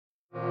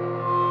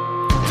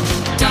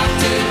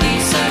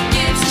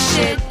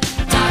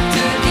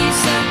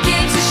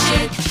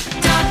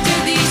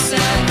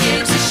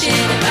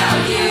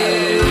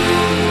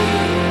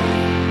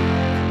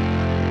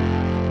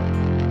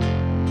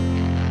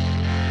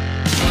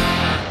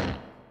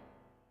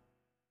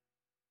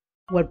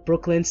what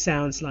Brooklyn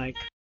sounds like.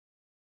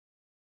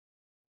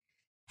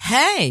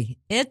 Hey,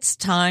 it's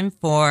time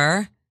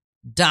for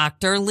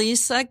Dr.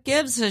 Lisa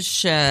Gives a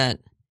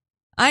Shit.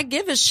 I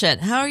give a shit.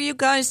 How are you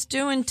guys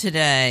doing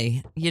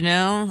today?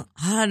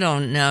 I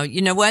don't know.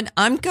 You know what?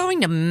 I'm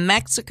going to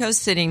Mexico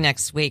City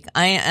next week.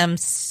 I am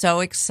so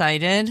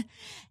excited.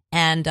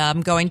 And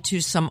I'm going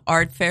to some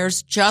art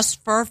fairs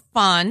just for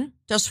fun.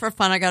 Just for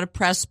fun. I got a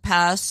press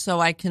pass so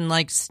I can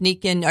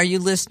sneak in. Are you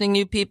listening,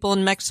 you people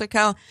in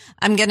Mexico?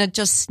 I'm going to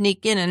just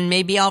sneak in and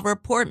maybe I'll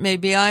report.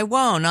 Maybe I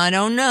won't. I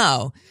don't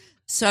know.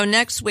 So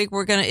next week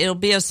it'll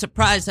be a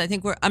surprise. I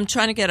think I'm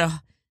trying to get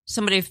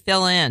somebody to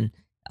fill in.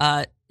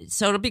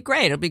 So it'll be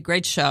great. It'll be a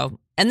great show.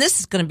 And this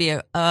is going to be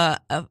a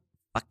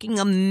fucking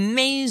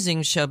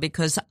amazing show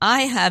because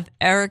I have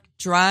Eric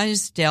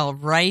Drysdale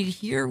right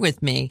here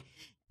with me.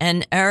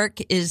 And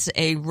Eric is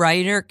a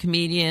writer,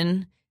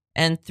 comedian,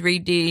 and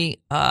 3D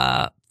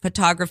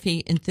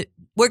photography.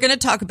 We're going to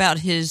talk about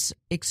his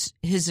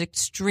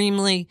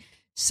extremely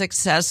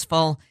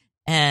successful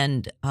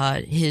and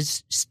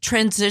his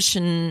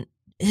transition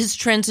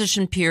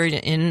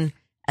period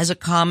as a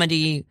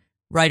comedy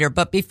writer.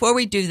 But before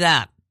we do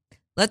that,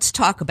 let's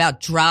talk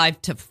about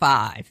Drive to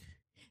 5,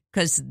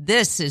 because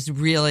this is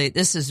really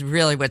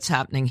what's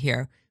happening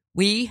here.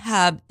 We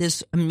have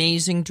this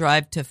amazing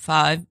Drive to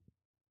 5.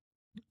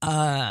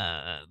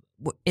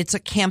 It's a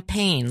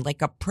campaign,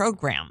 like a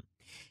program.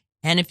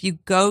 And if you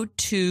go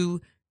to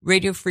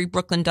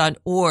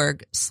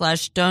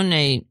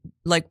radiofreebrooklyn.org/donate,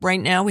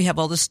 right now we have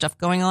all this stuff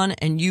going on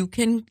and you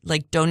can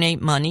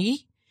donate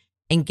money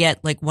and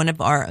get one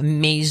of our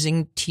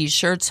amazing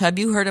t-shirts. Have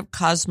you heard of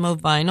Cosmo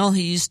Vinyl?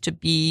 He used to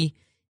be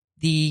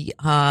the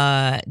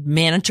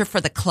manager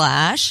for the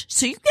Clash.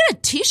 So you get a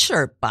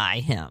t-shirt by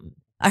him.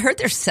 I heard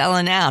they're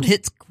selling out.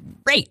 It's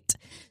great.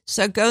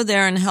 So go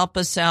there and help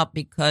us out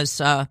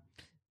because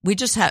we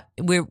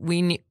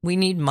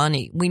need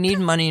money. We need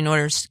money in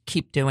order to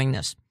keep doing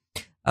this.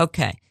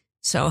 Okay.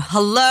 So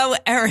hello,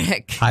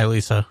 Eric. Hi,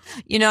 Lisa.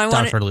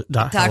 Dr.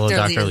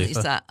 Lisa.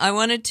 Lisa. I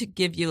wanted to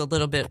give you a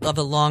little bit of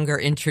a longer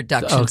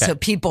introduction so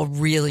people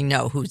really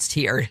know who's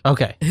here.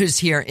 Okay. Who's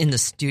here in the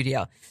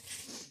studio.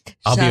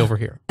 I'll be over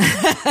here.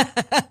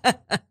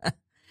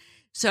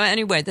 So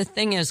anyway, the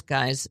thing is,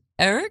 guys,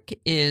 Eric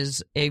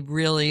is a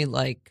really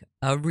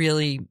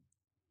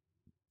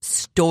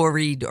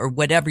storied, or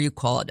whatever you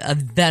call it, a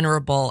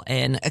venerable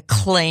and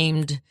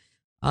acclaimed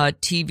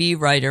TV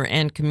writer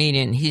and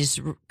comedian. He's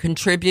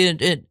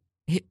contributed,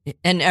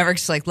 and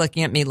Eric's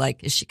looking at me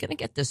is she going to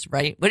get this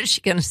right? What is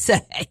she going to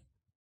say?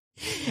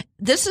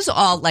 This is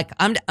all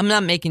I'm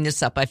not making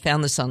this up. I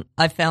found this on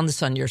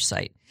your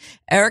site.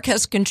 Eric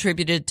has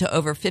contributed to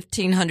over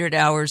 1,500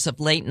 hours of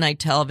late night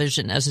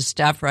television as a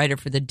staff writer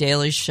for The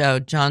Daily Show,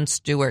 Jon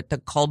Stewart, The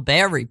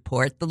Colbert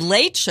Report, The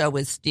Late Show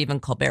with Stephen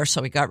Colbert,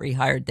 so he got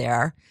rehired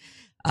there,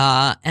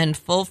 and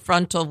Full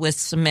Frontal with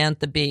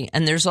Samantha Bee.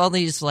 And there's all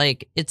these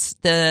it's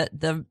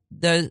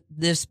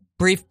this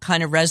brief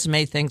kind of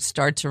resume thing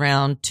starts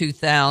around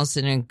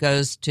 2000 and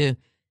goes to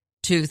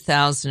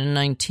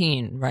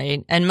 2019,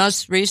 right? And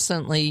most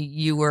recently,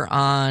 you were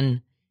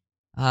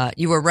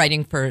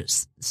writing for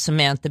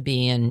Samantha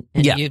Bee, and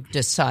you've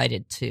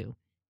decided to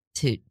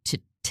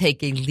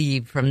take a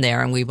leave from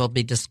there, and we will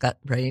be discussing,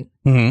 right?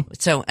 Mm-hmm.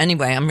 So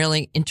anyway, I'm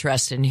really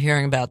interested in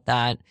hearing about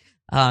that.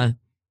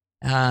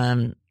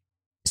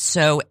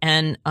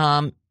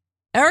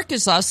 Eric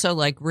is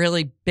also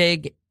really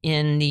big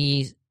in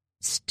the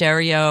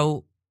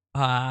stereo.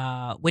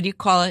 What do you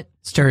call it?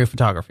 Stereo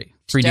photography.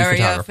 3D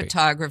stereo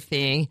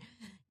photography.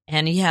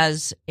 And he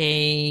has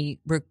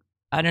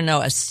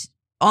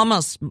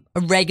almost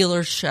a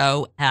regular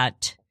show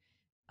at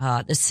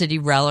the City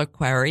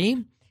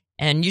Reliquary,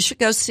 and you should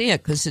go see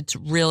it because it's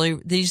really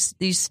these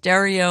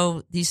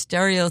stereo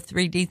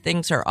 3D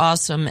things are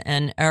awesome.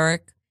 And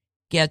Eric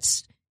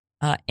gets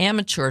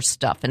amateur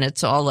stuff, and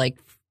it's all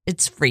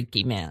it's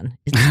freaky, man.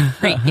 It's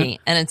freaky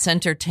and it's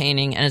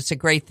entertaining, and it's a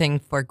great thing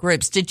for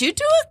groups. Did you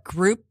do a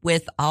group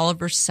with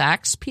Oliver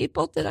Sacks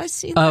people? Did I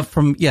see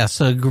that?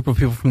 Yes, a group of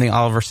people from the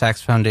Oliver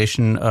Sacks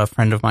Foundation. A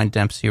friend of mine,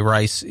 Dempsey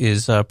Rice,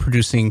 is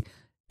producing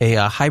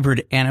a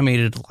hybrid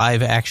animated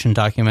live action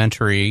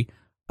documentary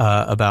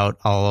about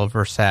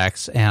Oliver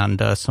Sacks, and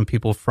some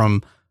people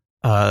from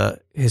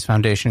his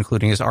foundation,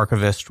 including his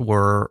archivist,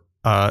 are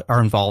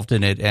involved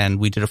in it, and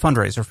we did a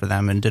fundraiser for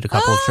them and did a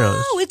couple of shows.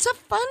 Oh, it's a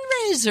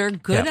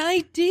fundraiser. Good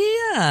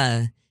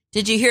idea.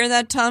 Did you hear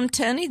that, Tom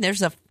Tenney?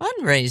 There's a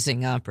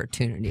fundraising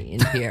opportunity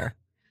in here.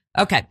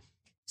 Okay.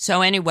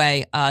 So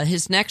anyway,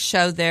 his next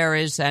show there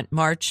is at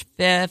March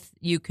 5th.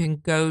 You can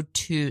go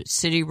to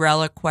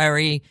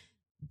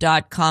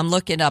cityreliquary.com.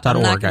 Look it up.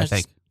 .org, I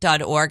think.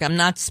 .org. I'm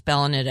not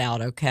spelling it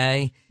out,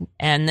 okay?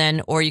 And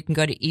then, or you can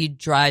go to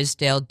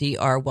eDrysdale,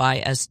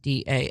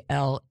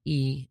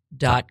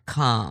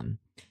 DRYSDALE.com.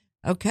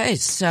 Okay,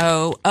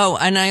 so,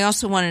 and I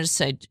also wanted to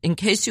say, in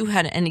case you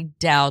had any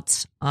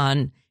doubts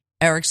on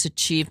Eric's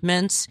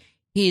achievements,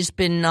 he's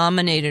been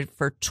nominated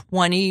for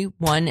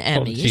 21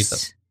 Emmys.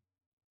 Jesus.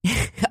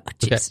 Oh,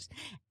 Jesus. Okay.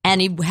 And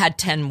he had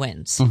 10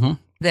 wins. Mm-hmm.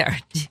 There.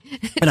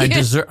 And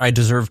I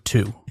deserve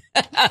 2.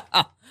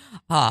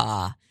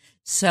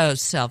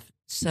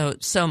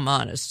 So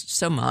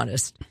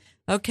modest.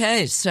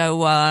 Okay,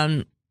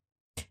 so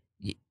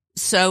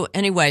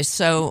anyway,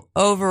 so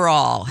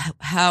overall,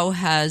 how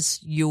has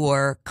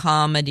your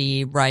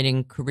comedy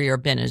writing career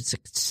been? Is it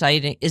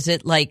exciting? Is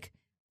it like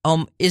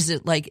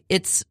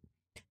it's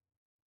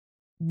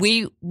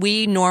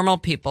we normal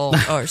people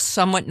or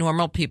somewhat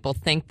normal people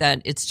think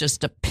that it's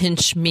just a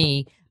pinch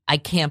me. I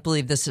can't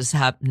believe this is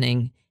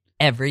happening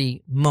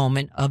every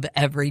moment of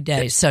every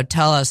day. So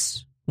tell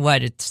us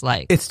what it's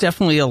like. It's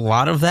definitely a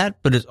lot of that,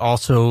 but it's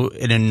also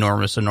an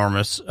enormous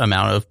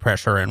amount of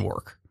pressure and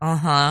work.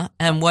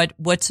 And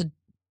what's it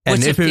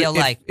feel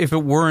like? If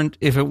it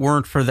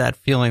weren't for that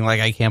feeling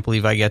like I can't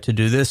believe I get to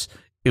do this,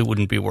 it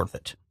wouldn't be worth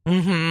it.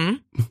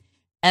 Mm-hmm.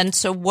 And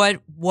so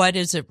what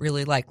is it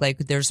really like? Like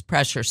there's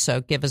pressure. So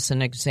give us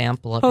an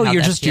example of how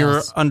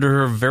you're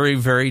under a very,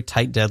 very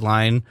tight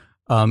deadline.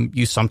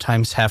 You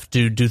sometimes have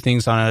to do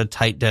things on a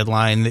tight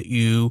deadline that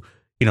you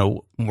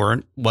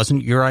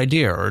wasn't your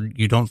idea or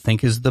you don't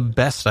think is the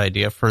best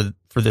idea for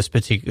this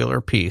particular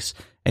piece.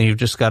 And you've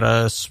just got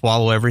to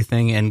swallow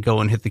everything and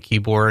go and hit the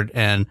keyboard.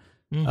 And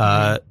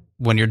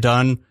when you're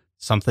done,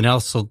 something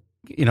else will,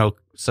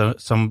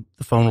 the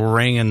phone will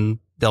ring and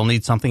they'll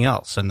need something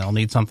else and they'll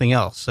need something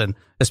else. And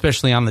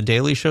especially on the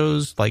daily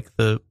shows, like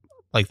the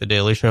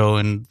Daily Show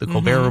and the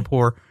Colbert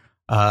Report,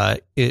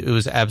 it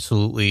was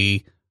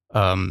absolutely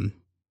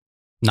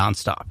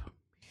nonstop.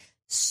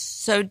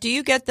 So do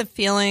you get the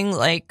feeling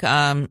like,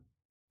 I'm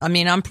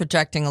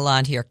projecting a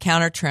lot here,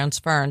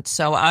 countertransference.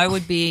 So I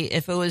would be,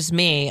 if it was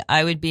me,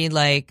 I would be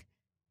like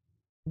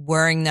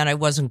worrying that I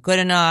wasn't good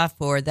enough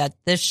or that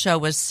this show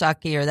was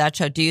sucky or that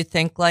show. Do you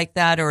think like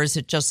that? Or is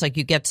it just like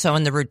you get so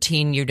in the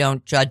routine, you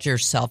don't judge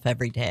yourself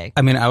every day?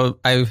 I mean,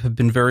 I have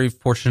been very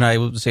fortunate. I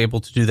was able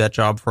to do that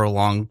job for a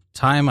long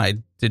time. I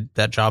did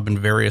that job in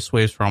various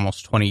ways for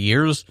almost 20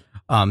 years.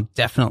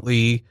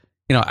 Definitely,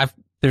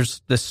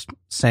 there's this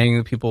saying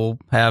that people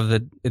have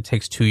that it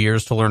takes 2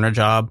 years to learn a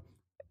job.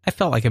 I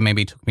felt like it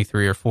maybe took me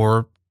 3 or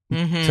 4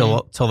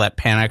 till that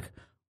panic,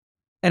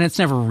 and it's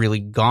never really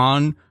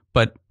gone.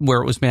 But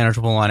where it was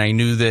manageable, and I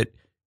knew that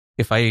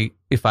if I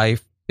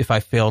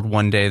failed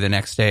one day, the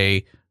next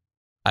day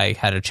I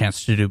had a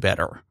chance to do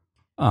better.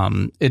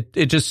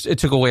 It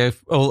took away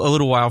a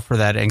little while for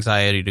that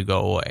anxiety to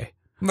go away.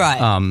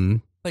 Right.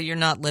 But you're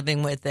not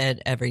living with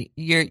it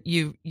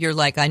you're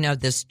like, I know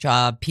this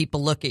job.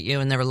 People look at you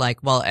and they're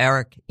like, well,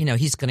 Eric,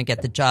 he's going to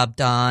get the job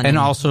done. And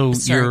also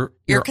you're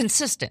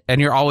consistent.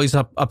 And you're always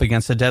up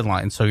against a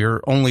deadline. So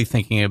you're only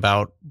thinking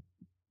about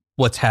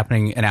what's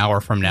happening an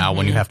hour from now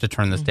when you have to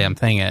turn this damn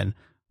thing in,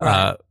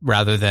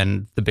 rather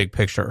than the big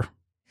picture,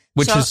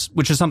 which is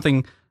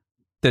something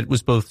that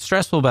was both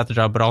stressful about the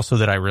job, but also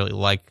that I really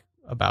like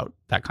about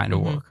that kind of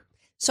work.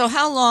 So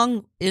how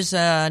long is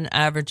an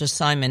average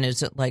assignment?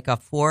 Is it like a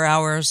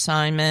 4-hour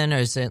assignment or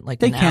is it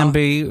like an hour? They can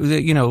be,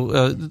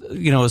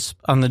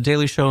 on the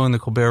Daily Show and the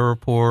Colbert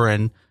Report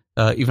and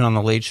even on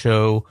the Late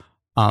Show,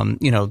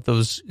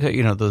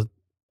 the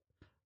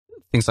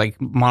things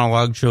like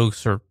monologue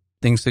jokes or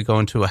things that go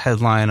into a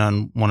headline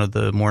on one of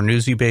the more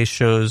newsy based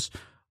shows.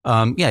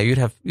 You'd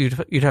have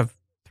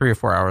 3 or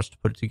 4 hours to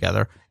put it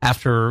together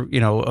after,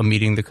 a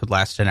meeting that could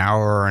last an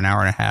hour or an hour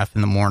and a half in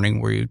the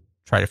morning where you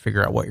try to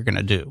figure out what you're going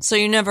to do. So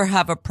you never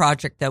have a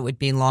project that would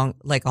be long,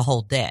 like a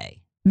whole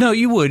day. No,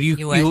 you would.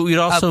 You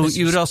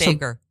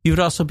would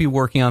also be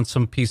working on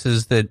some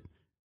pieces that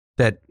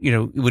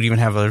would even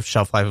have a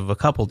shelf life of a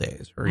couple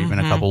days or even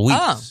a couple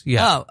weeks.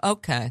 Oh,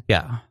 okay.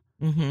 Yeah.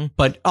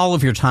 But all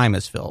of your time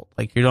is filled.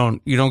 Like you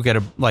don't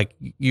get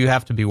you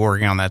have to be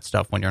working on that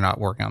stuff when you're not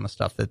working on the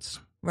stuff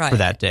that's for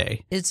that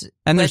day.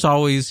 There's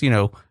always,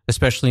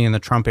 especially in the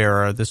Trump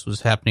era, this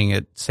was happening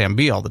at Sam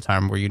B all the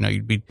time where,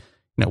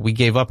 we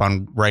gave up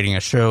on writing a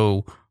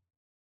show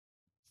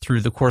through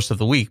the course of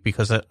the week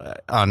because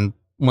on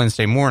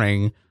Wednesday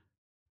morning,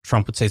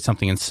 Trump would say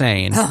something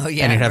insane and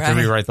you'd have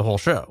to rewrite the whole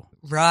show.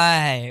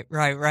 Right.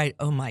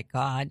 Oh my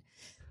God.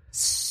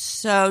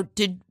 So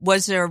were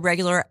there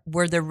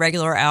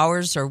regular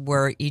hours or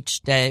were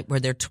there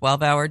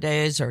 12-hour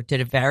days or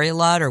did it vary a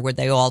lot or were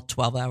they all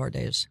 12-hour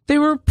days? They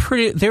were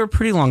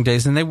pretty long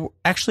days and they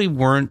actually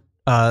weren't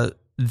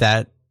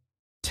that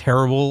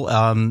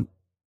terrible.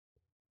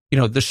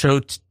 The show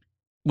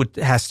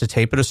has to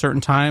tape at a certain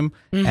time,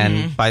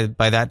 and by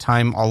that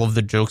time, all of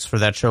the jokes for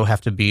that show have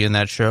to be in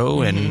that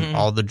show, and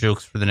all the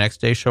jokes for the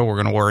next day show we're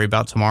going to worry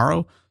about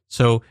tomorrow.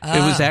 So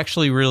it was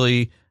actually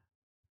really,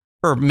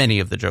 or many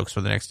of the jokes for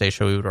the next day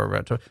show we would worry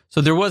about.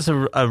 So there was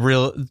a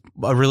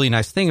really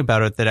nice thing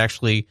about it that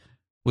actually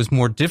was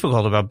more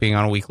difficult about being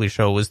on a weekly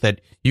show was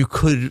that you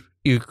could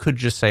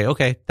just say,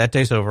 okay, that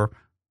day's over.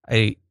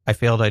 I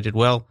failed. I did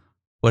well.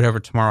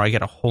 Whatever, tomorrow I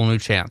get a whole new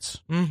chance.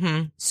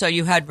 So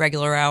you had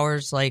regular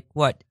hours, like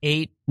what,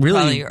 8?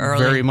 Really,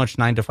 early? Very much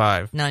 9 to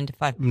 5. 9 to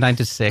 5. 9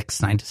 to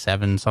 6, 9 to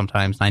 7,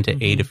 sometimes 9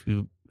 to 8 if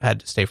you had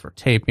to stay for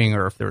taping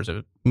or if there was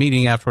a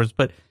meeting afterwards.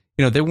 But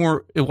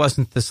it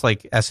wasn't this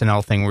like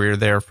SNL thing where you're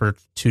there for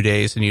 2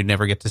 days and you'd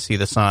never get to see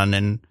the sun.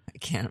 And I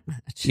can't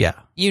imagine.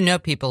 Yeah.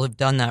 People who've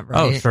done that, right?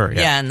 Oh, sure.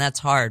 Yeah. And that's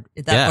hard.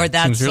 It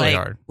that's seems really like,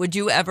 hard. Would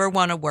you ever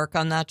want to work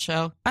on that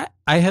show?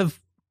 I have,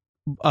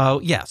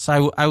 yes,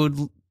 I would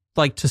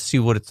like to see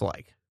what it's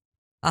like.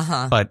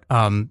 But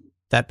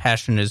that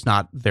passion is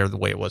not there the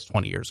way it was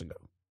 20 years ago.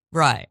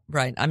 Right.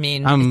 I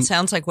mean, it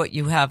sounds like what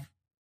you've had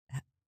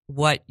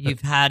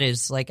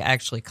is like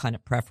actually kind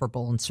of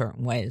preferable in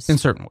certain ways.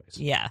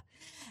 Yeah.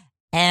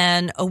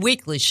 And a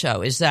weekly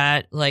show, is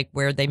that like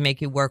where they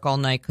make you work all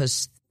night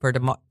because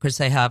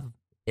they have,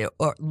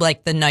 or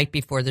like the night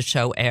before the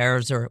show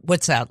airs, or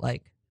what's that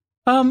like?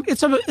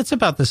 It's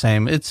about the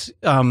same. It's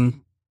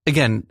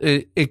again,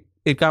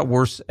 it got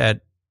worse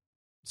at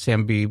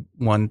Sam B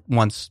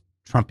once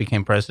Trump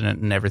became president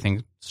and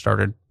everything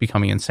started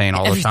becoming insane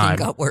all the time.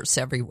 Everything got worse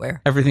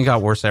everywhere. Everything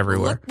got worse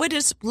everywhere.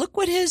 Look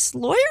what his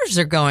lawyers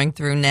are going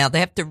through now. They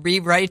have to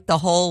rewrite the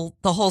whole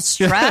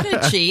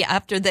strategy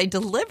after they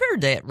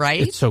delivered it,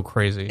 right? It's so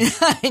crazy.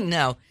 I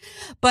know.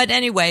 But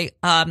anyway,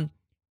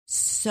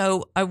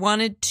 so I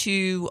wanted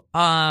to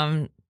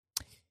politics.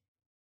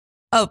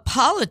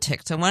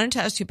 I wanted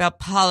to ask you about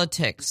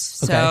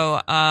politics. Okay.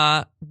 So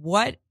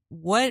what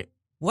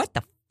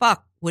the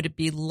fuck would it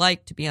be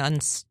like to be on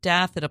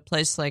staff at a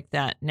place like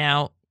that?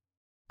 Now,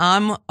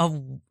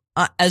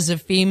 as a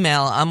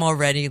female, I'm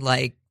already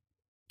like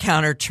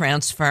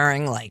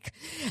counter-transferring. Like,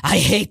 I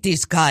hate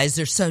these guys.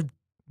 They're such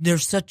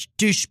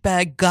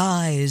douchebag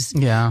guys.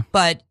 Yeah.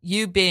 But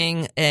you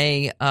being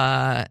a,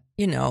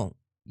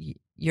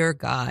 you're a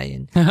guy,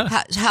 and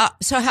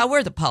how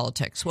were the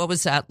politics? What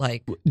was that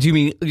like? Do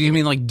you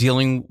mean like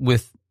dealing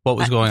with what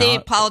was going on?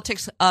 The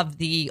politics of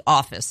the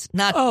office,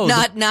 not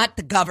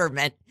the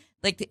government.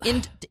 Like the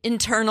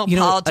internal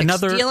politics,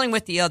 dealing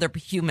with the other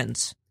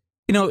humans.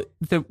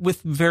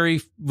 With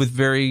very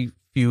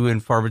few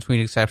and far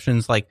between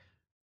exceptions, like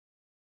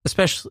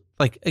especially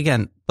like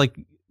again, like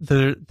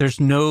there's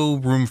no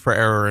room for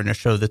error in a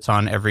show that's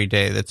on every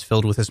day that's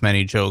filled with as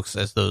many jokes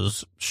as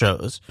those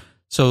shows.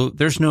 So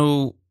there's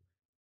no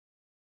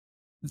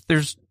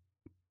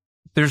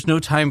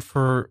time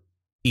for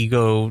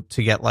ego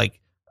to get like,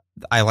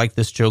 I like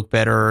this joke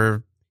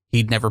better.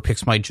 He never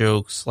picks my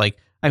jokes. Like,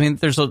 I mean,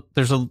 there's a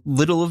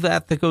little of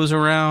that goes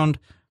around,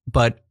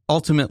 but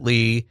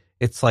ultimately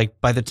it's like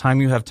by the time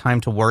you have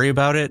time to worry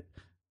about it,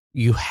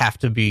 you have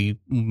to be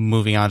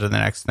moving on to the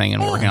next thing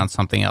and working on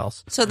something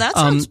else. So that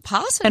sounds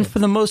positive. And for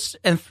the most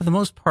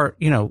part,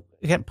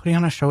 again, putting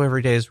on a show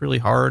every day is really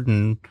hard,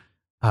 and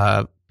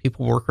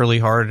people work really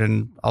hard,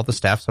 and all the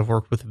staffs I've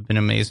worked with have been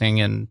amazing.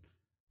 And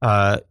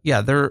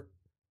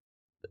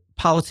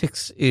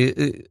politics,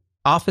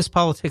 office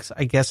politics,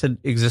 I guess it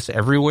exists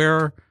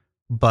everywhere,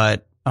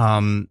 but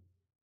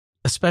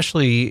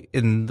especially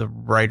in the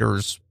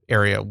writers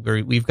area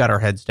where we've got our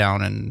heads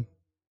down. And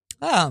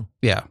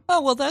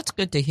well, that's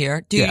good to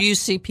hear. Do you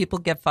see people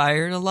get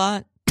fired a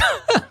lot?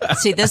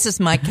 See, this is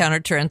my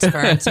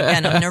countertransference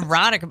again. I'm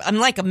neurotic. I'm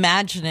like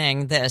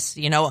imagining this,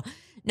 No,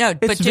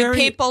 but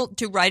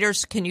do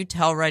writers, can you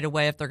tell right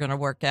away if they're going to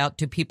work out?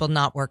 Do people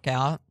not work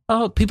out?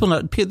 Oh,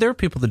 there are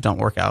people that don't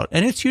work out,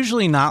 and it's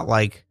usually not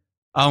like,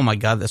 oh my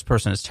God, this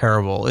person is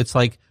terrible. It's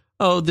like,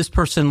 oh, this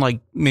person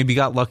like maybe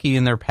got lucky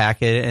in their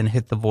packet and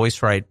hit the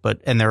voice right,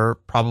 and they're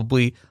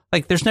probably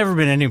like, there's never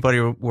been anybody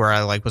where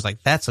I was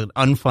like, that's an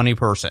unfunny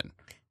person.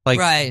 Like,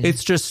 right.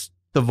 It's just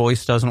the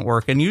voice doesn't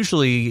work, and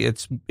usually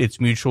it's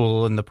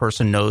mutual, and the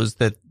person knows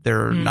that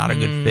they're not a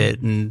good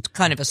fit, and it's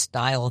kind of a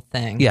style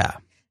thing. Yeah.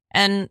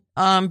 And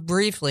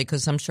briefly,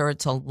 because I'm sure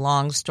it's a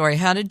long story,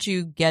 how did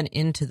you get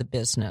into the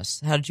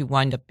business? How did you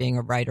wind up being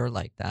a writer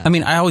like that? I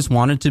mean, I always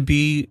wanted to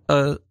be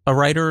a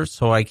writer,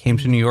 so I came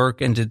to New York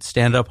and did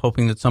stand-up,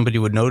 hoping that somebody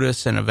would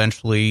notice. And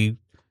eventually,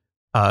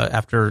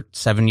 after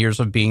 7 years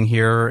of being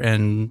here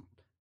and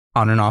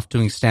on and off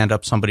doing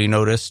stand-up, somebody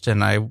noticed,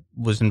 and I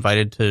was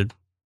invited to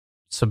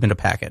submit a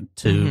packet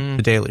to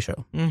The Daily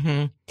Show.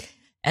 Mm-hmm.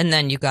 And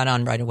then you got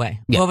on right away.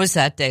 Yeah. What was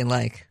that day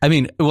like? I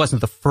mean, it wasn't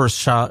the first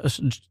shot.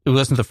 It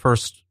wasn't the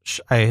first.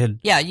 I had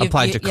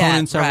applied to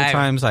Conan several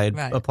times. I had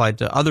applied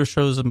to other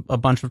shows a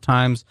bunch of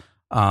times.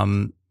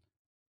 It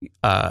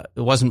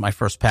wasn't my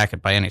first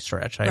packet by any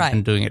stretch. I'd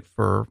been doing it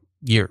for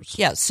years.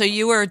 Yeah. So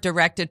you were a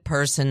directed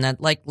person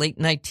that liked late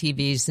night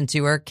TV since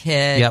you were a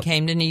kid,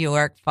 came to New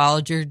York,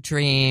 followed your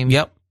dream.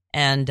 Yep.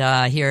 And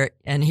here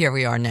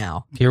we are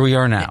now. Here we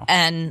are now.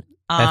 And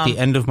at the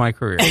end of my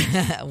career.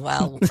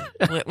 Well,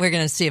 we're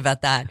going to see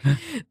about that.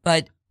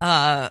 But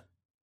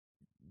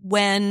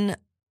when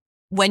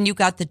you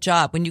got the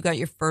job, when you got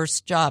your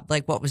first job,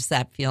 like what was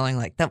that feeling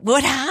like?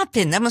 What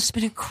happened? That must have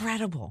been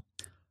incredible.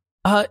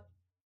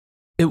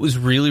 It was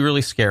really,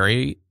 really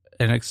scary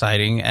and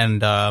exciting.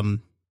 And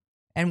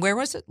where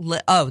was it?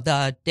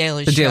 The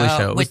Daily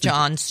Show with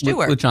Jon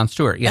Stewart. With Jon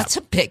Stewart, yeah. That's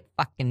a big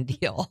fucking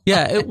deal.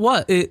 Yeah, it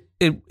was. It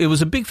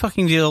was a big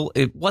fucking deal.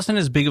 It wasn't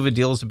as big of a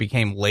deal as it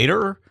became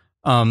later.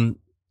 I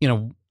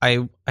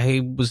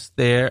was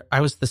there.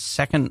 I was the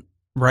second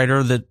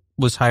writer that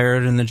was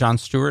hired in the Jon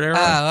Stewart era.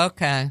 Oh,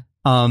 okay.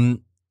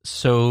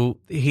 so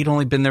he'd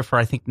only been there for,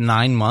 I think,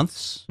 9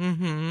 months.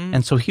 Mm-hmm.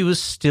 And so he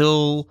was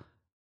still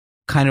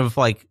kind of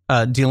like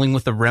dealing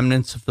with the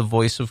remnants of the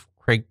voice of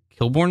Craig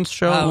Kilborn's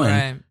show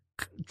and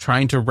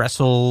trying to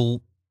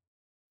wrestle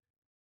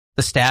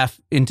the staff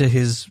into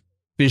his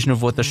vision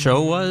of what the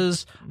show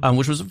was,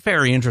 which was a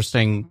very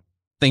interesting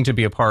thing to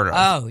be a part of.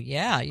 Oh,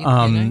 yeah. You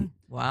kidding?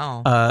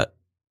 Wow.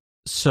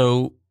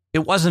 So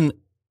it wasn't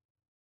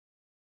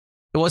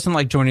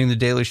like joining the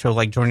Daily Show.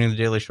 Like joining the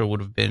Daily Show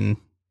would have been,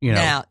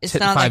 now, it's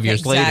not 5 like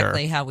years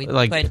exactly later. how we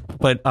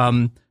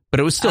but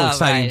it was still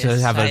exciting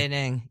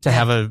to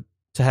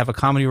have a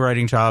comedy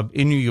writing job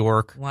in New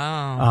York.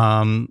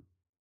 Wow.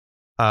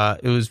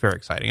 It was very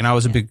exciting, and I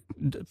was a big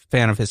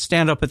fan of his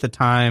stand up at the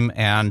time,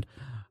 and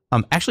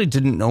actually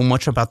didn't know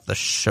much about the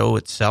show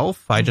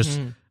itself. I just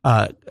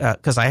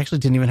because I actually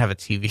didn't even have a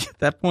TV at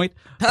that point.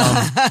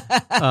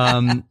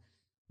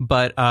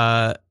 But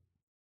I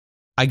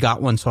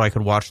got one so I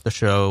could watch the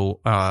show,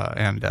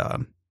 and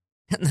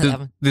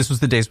this was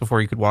the days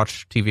before you could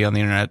watch TV on the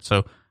internet,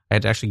 so I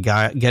had to actually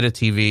get a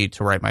TV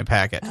to write my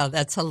packet. Oh,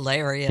 that's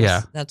hilarious.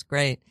 Yeah. That's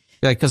great.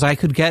 Yeah, because I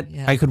could get,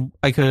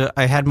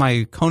 I had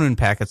my Conan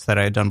packets that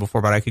I had done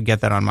before, but I could get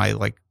that on my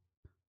like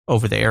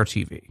over the air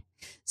TV.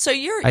 So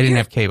I didn't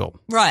have cable.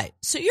 Right.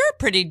 So you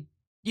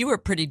were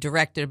pretty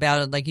directed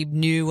about it. Like you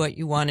knew what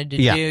you wanted to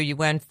do. You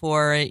went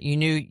for it. You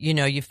knew,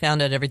 you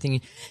found out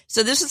everything.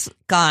 So this is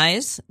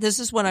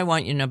what I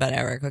want you to know about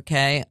Eric.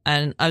 Okay.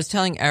 And I was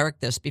telling Eric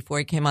this before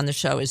he came on the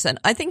show, is that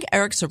I think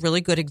Eric's a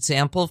really good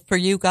example for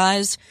you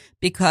guys,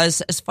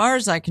 because as far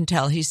as I can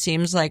tell, he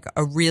seems like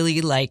a really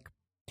like,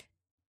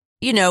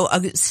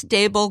 a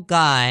stable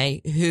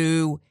guy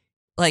who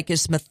like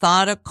is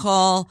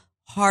methodical,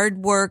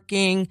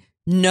 hardworking,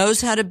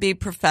 knows how to be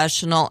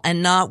professional,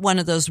 and not one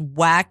of those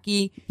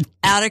wacky,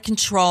 out of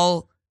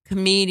control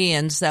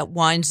comedians that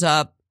winds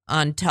up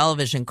on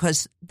television,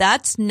 because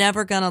that's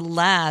never going to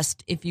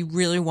last if you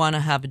really want to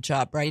have a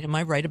job, right? Am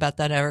I right about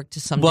that, Eric,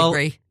 to some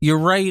degree? You're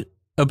right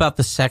about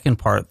the second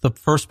part. The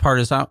first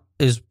part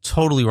is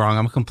totally wrong.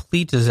 I'm a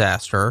complete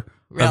disaster.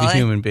 Really? Of a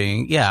human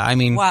being. Yeah, I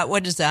mean...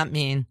 What does that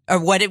mean? Or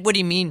what do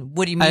you mean?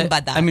 What do you mean by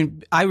that? I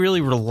mean, I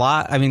really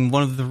rely... I mean,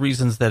 one of the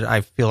reasons that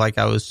I feel like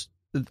I was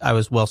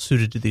well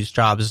suited to these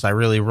jobs is I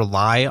really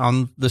rely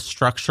on the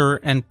structure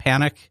and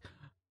panic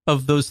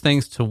of those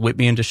things to whip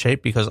me into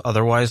shape, because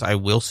otherwise I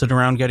will sit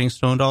around getting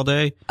stoned all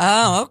day.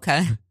 Oh,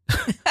 okay.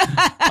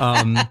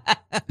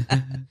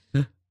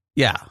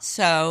 Yeah.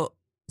 So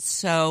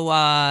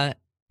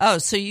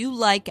you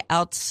like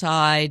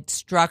outside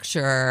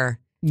structure...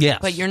 Yes.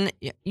 But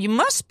you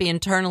must be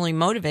internally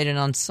motivated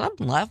on some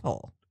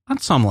level. On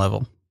some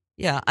level.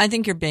 Yeah, I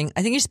think you're being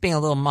a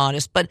little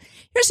modest. But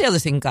here's the other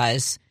thing,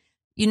 guys.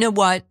 You know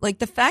what? Like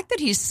the fact that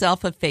he's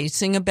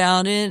self-effacing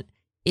about it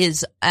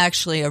is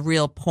actually a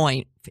real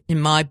point in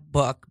my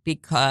book,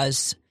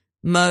 because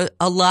a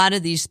lot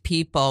of these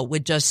people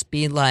would just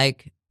be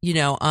like,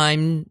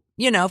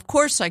 of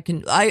course I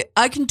can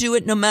do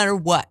it no matter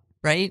what,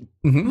 right?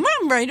 Mm-hmm.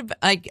 I'm right.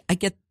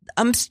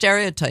 I'm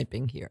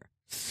stereotyping here.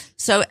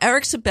 So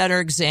Eric's a better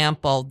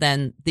example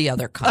than the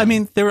other kind. I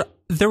mean, there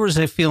was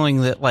a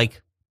feeling that,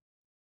 like,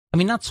 I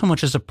mean, not so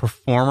much as a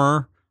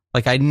performer.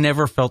 Like, I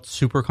never felt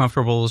super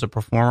comfortable as a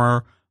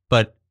performer,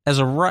 but as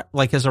a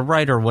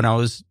writer, when I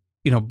was,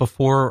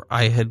 before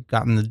I had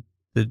gotten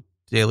the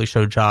Daily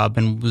Show job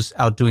and was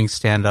out doing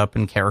stand up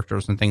and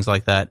characters and things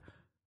like that,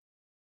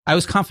 I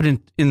was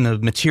confident in the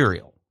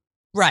material.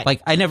 Right.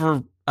 Like, I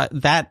never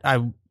that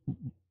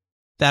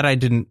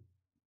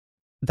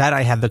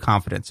I had the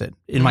confidence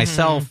in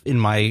myself, in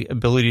my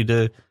ability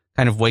to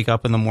kind of wake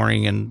up in the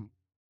morning and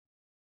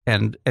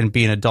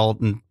be an adult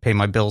and pay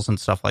my bills and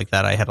stuff like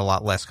that. I had a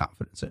lot less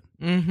confidence in.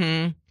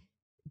 Mm-hmm.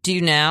 Do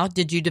you now?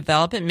 Did you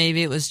develop it?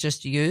 Maybe it was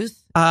just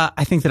youth?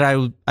 I think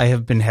that I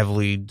have been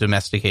heavily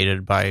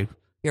domesticated by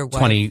your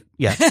wife.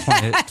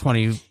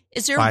 20.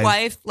 Is your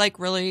wife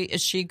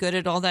is she good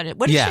at all that?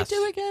 What does she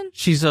do again?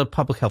 She's a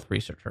public health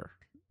researcher.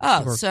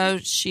 Oh, so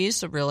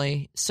she's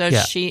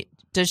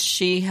does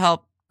she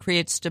help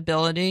create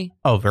stability?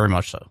 Oh, very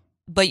much so.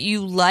 But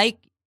you like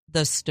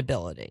the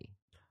stability,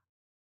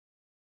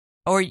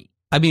 or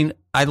I mean,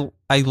 I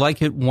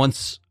like it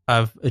once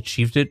I've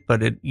achieved it,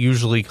 but it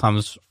usually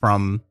comes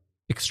from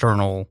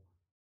external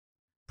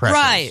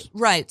pressures.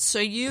 Right. So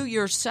you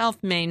yourself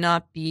may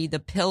not be the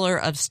pillar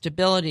of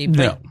stability,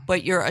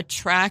 but you're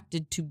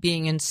attracted to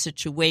being in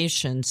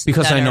situations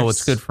because I know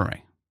it's good for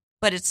me.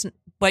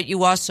 But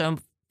you also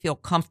feel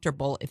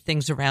comfortable if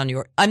things around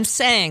you. I'm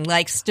saying,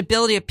 like,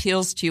 stability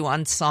appeals to you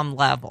on some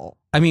level.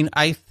 I mean,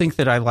 I think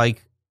that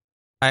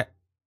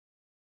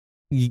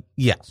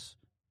yes.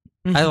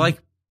 Mm-hmm. I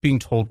like being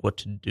told what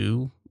to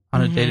do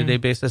on a day-to-day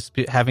basis,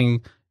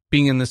 being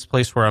in this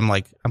place where I'm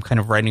kind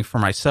of writing for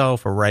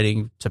myself or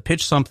writing to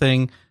pitch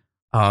something.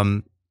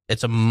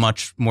 It's a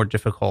much more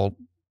difficult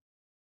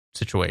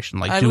situation.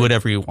 Like, do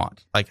whatever you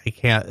want. Like,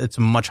 it's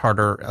a much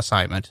harder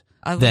assignment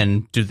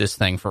than do this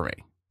thing for me.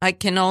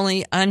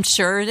 I'm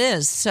sure it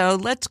is. So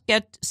let's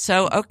get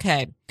to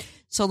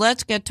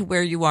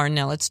where you are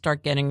now. Let's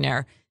start getting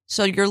there.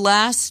 So your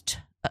last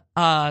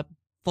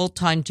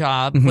full-time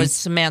job Mhm. was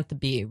Samantha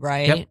Bee,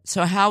 right? Yep.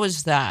 So how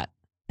was that?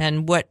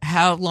 And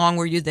how long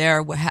were you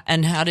there?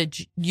 And how did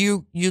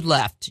you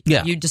left?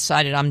 Yeah. You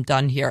decided I'm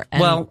done here.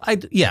 And I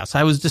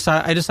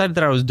decided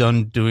that I was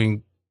done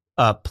doing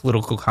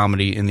political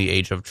comedy in the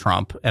age of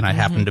Trump, and I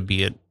happened to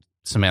be at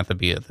Samantha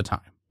Bee at the time,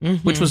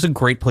 which was a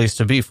great place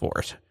to be for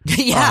it.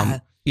 yeah.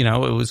 It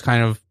was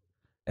kind of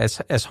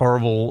as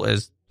horrible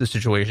as the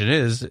situation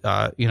is.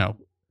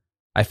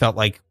 I felt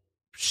like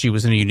she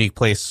was in a unique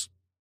place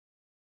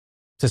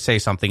to say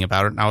something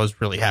about it, and I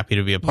was really happy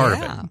to be a part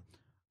of it.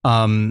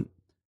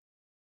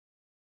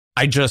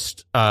 I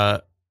just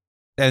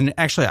and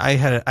actually I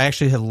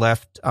had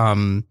left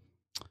I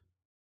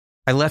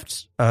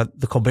left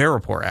the Colbert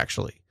Report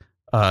actually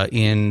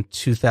in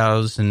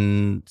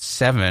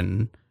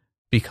 2007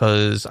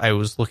 because I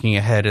was looking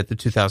ahead at the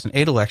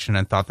 2008 election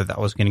and thought that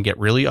was going to get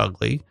really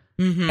ugly.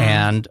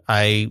 And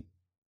I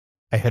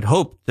had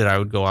hoped that I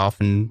would go off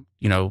and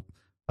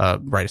write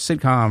a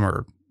sitcom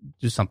or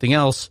do something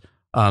else.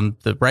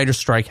 The writer's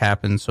strike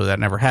happened, so that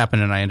never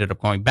happened, and I ended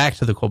up going back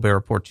to the Colbert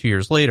Report 2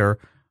 years later.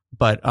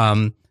 But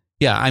I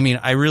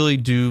really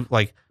do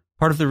like,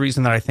 part of the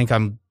reason that I think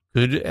I'm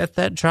good at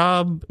that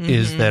job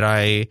is that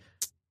I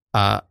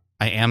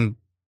am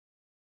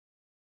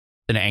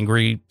an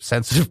angry,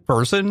 sensitive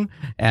person,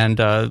 and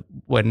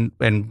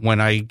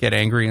when I get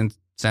angry and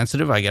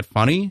sensitive, I get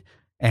funny,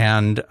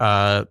 and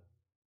but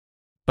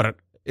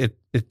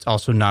it's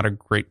also not a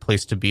great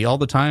place to be all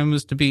the time,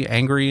 is to be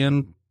angry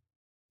and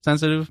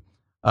sensitive.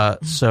 It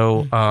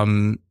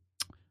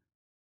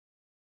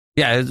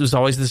was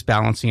always this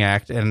balancing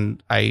act,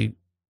 and I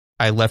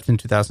left in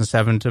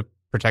 2007 to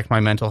protect my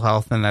mental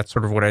health, and that's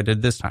sort of what I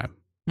did this time.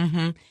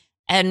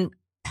 And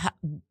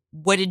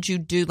what did you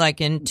do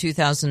like in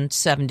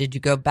 2007? Did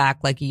you go back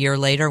like a year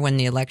later when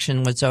the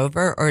election was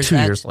over, or 2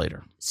 years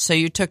later? So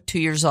you took 2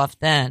 years off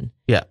then?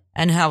 Yeah.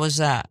 And how was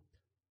that?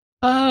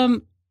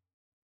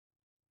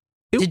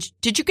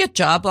 Did you get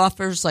job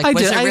offers? Like,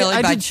 was it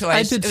really by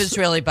choice? It was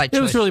really by choice.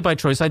 It was really by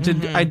choice. I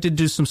did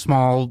do some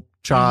small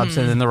jobs,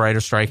 and then the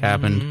writer's strike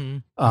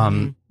happened,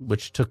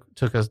 which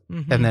took us,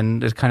 and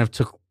then it kind of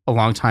took a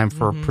long time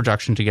for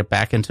production to get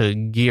back into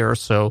gear.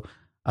 So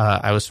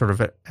I was sort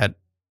of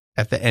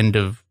at the end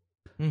of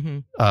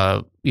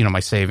my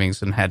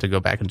savings and had to go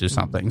back and do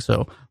something.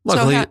 So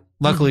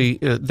luckily,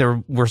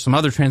 there were some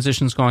other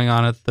transitions going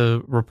on at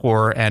the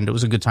Rapport, and it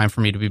was a good time for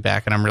me to be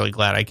back. And I'm really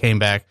glad I came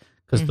back,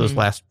 because those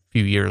last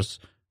few years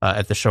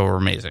at the show were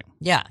amazing.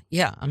 Yeah.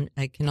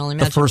 I can only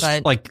imagine. The first,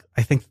 I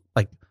think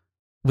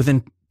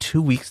within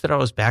 2 weeks that I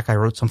was back, I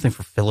wrote something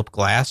for Philip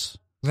Glass.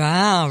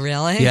 Wow,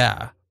 really?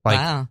 Yeah.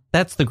 Wow.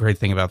 That's the great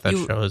thing about that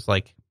show is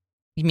like.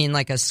 You mean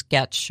like a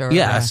sketch or?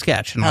 Yeah, a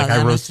sketch. And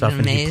I wrote stuff,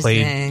 and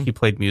he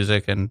played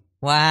music, and.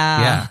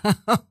 Wow.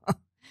 Yeah.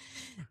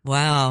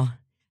 Wow.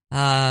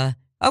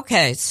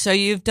 Okay, so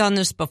you've done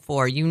this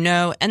before,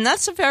 and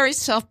that's a very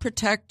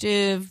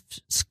self-protective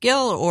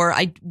skill or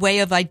way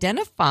of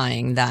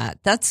identifying that.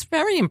 That's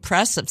very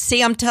impressive.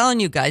 See, I'm telling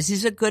you guys,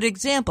 he's a good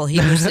example. He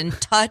was in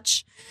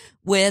touch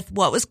with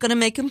what was going to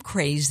make him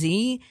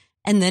crazy,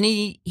 and then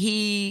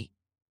he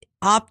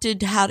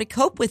opted how to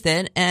cope with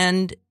it,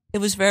 and it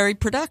was very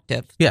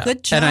productive. Yeah,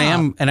 good job.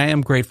 And I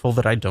am grateful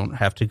that I don't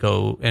have to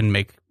go and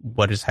make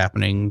what is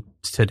happening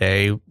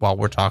today while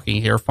we're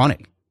talking here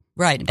funny.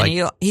 Right. Like,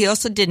 and he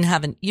also you don't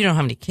have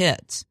any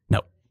kids.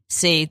 No.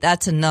 See,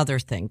 that's another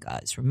thing,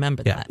 guys.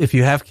 Remember that. If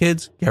you have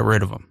kids, get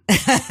rid of them.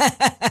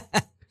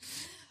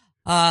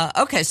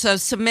 Okay. So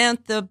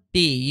Samantha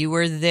Bee, you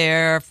were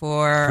there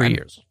for 3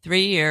 years.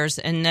 3 years.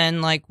 And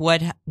then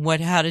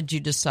how did you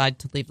decide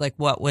to leave? Like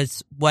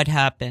what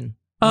happened?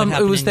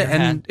 It was the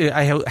end.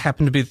 I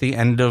happened to be at the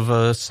end of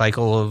a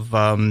cycle of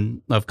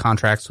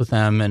contracts with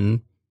them,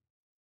 and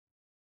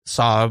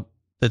saw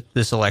that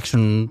this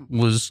election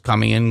was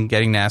coming and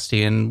getting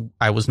nasty, and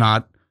I was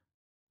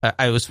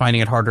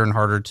finding it harder and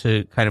harder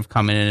to kind of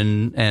come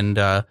in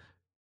and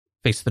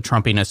face the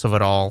Trumpiness of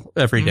it all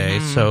every day.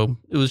 So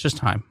it was just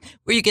time.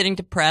 Were you getting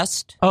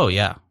depressed? Oh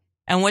yeah.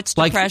 And what's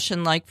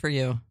depression like for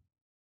you?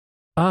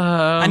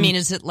 I mean,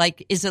 is it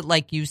like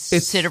you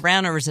sit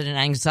around, or is it an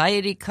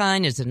anxiety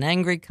kind? Is it an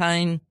angry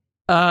kind?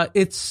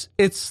 It's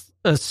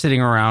a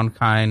sitting around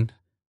kind.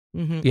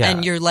 Yeah.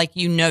 And you're like,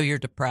 you're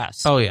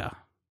depressed. Oh yeah.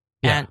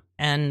 Yeah.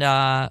 And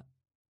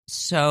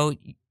so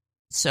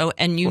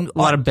and you a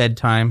lot of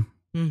bedtime.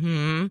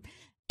 And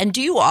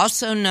do you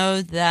also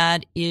know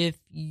that if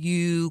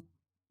you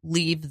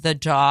leave the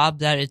job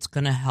that it's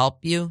going to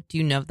help you? Do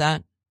you know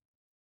that?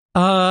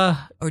 Or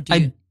do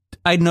you?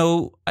 I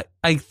know.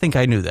 I think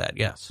I knew that.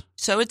 Yes.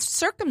 So it's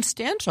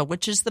circumstantial,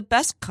 which is the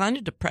best kind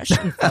of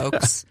depression,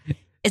 folks.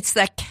 It's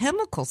that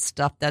chemical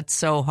stuff that's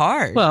so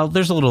hard. Well,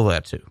 there's a little of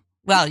that too.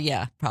 Well,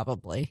 yeah,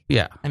 probably.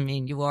 Yeah. I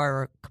mean, you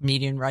are a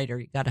comedian writer.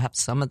 You got to have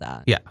some of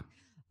that. Yeah.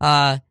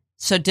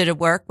 So did it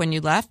work when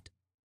you left?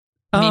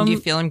 I mean, are you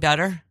feeling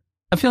better?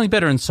 I'm feeling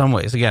better in some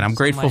ways. Again, I'm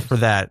grateful for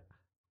that.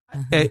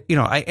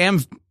 I am,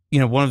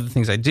 one of the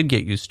things I did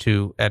get used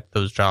to at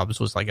those jobs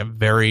was like a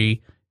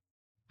very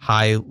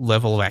high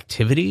level of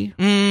activity,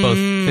 both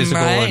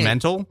physical and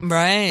mental.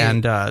 Right.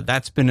 And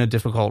that's been a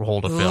difficult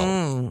hole to fill.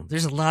 Ooh,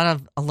 there's a lot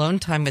of alone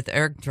time with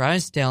Eric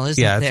Drysdale,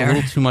 isn't Yeah, it's there? a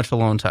little too much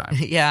alone time.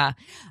 Yeah.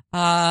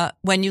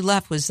 When you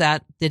left,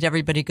 did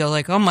everybody go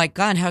like, oh my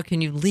God, how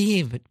can you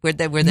leave? Were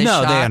they No,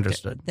 shocked? they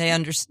understood. They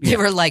understood. They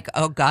were like,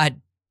 oh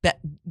God,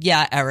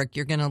 yeah, Eric,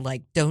 you're going to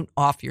like, don't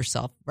off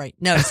yourself. Right.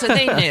 No, so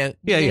they knew.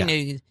 They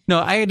knew.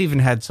 No, I had even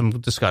had some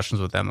discussions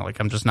with them.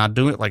 Like, I'm just not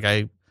doing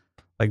it.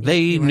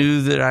 They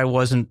knew that I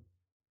wasn't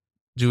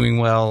doing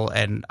well,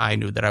 and I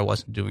knew that I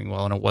wasn't doing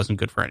well, and it wasn't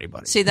good for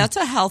anybody. See, that's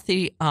a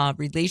healthy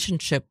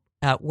relationship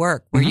at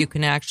work where you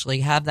can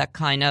actually have that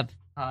kind of,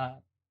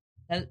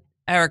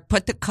 Eric,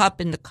 put the cup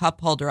in the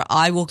cup holder.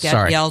 I will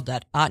get yelled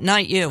at.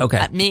 Not you,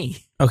 at me.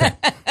 Okay.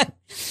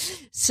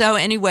 So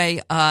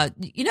anyway,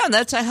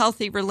 that's a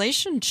healthy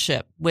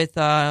relationship with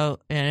a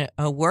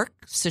work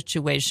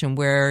situation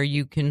where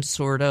you can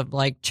sort of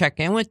like check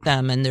in with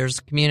them and there's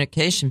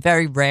communication.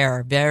 Very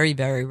rare, very,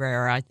 very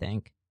rare, I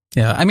think.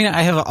 Yeah. I mean,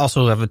 I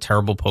also have a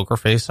terrible poker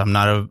face. I'm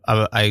not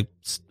I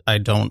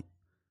don't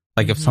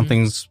like if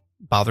something's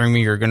bothering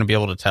me, you're going to be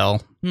able to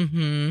tell.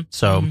 Mm-hmm.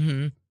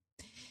 So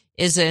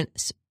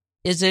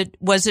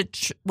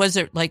was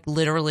it like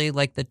literally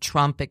like the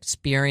Trump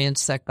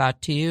experience that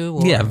got to you?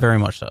 Or? Yeah, very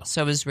much so.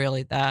 So it was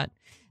really that.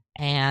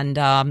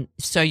 And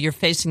so you're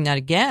facing that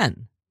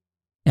again.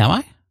 Am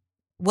I?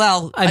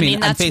 Well, I mean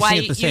that's I'm facing why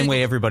it the same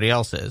way everybody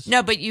else is.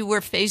 No, but you were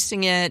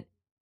facing it.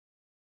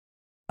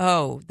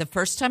 Oh, the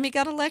first time you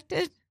got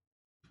elected?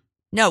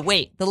 No,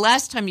 wait. The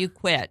last time you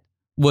quit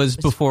was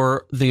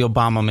before the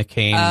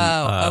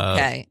Obama-McCain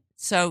okay.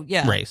 So,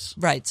 yeah. race.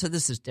 Right. So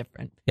this is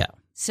different. Yeah.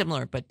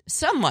 Similar, but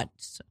somewhat.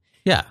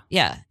 Yeah.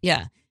 Yeah.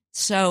 Yeah.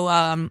 So,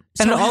 and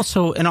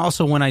also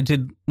when I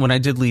did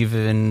leave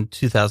in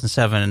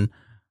 2007,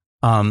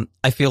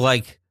 I feel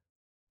like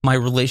my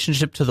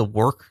relationship to the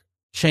work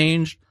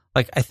changed.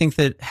 Like, I think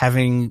that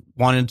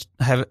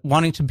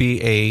wanting to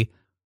be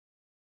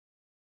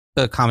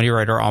a comedy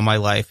writer all my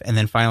life, and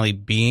then finally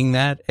being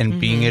that, and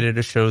being it at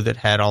a show that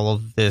had all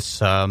of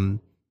this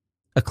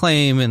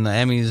acclaim and the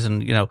Emmys,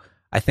 and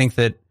I think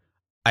that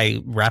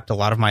I wrapped a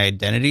lot of my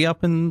identity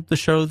up in the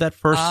show that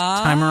first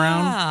time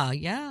around.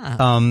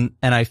 Yeah.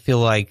 And I feel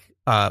like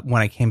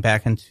when I came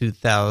back in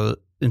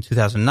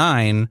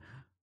 2009,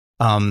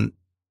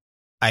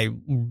 I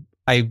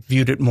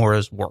viewed it more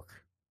as work.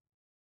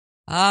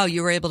 Oh,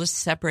 you were able to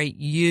separate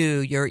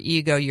your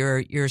ego,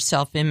 your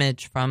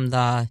self-image from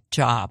the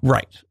job.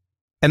 Right.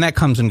 And that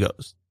comes and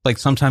goes. Like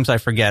sometimes I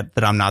forget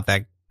that I'm not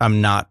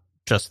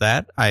just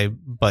that.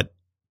 But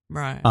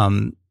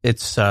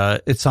it's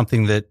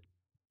something that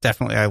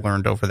definitely I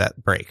learned over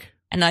that break.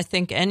 And I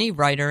think any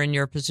writer in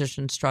your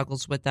position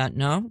struggles with that,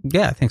 no?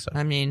 Yeah, I think so.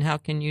 I mean, how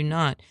can you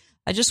not?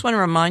 I just want to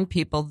remind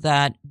people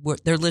that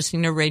they're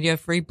listening to Radio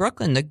Free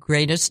Brooklyn, the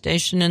greatest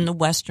station in the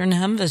Western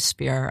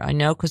Hemisphere. I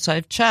know because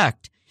I've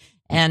checked.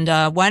 And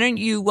why don't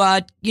you,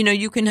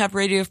 you can have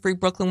Radio Free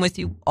Brooklyn with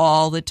you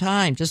all the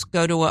time. Just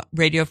go to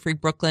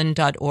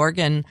radiofreebrooklyn.org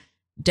and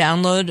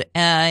download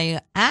a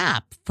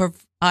app for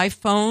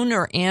iPhone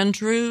or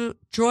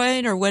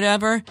Android or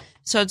whatever.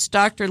 So it's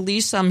Dr.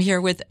 Lisa. I'm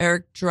here with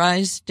Eric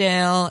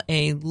Drysdale,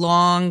 a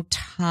long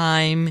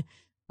time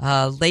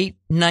late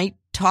night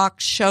talk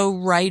show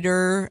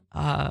writer.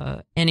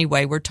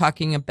 Anyway, we're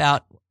talking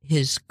about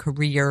his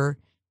career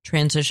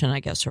transition, I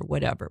guess, or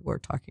whatever we're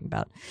talking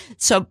about.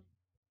 So,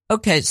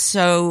 okay.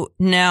 So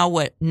now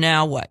what?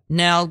 Now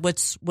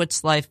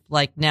what's life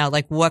like now?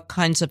 Like what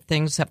kinds of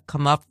things have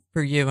come up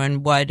for you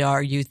and what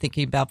are you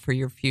thinking about for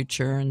your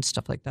future and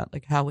stuff like that?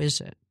 Like, how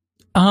is it?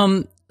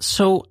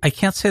 So I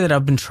can't say that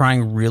I've been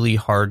trying really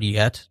hard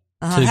yet.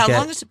 How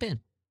long has it been?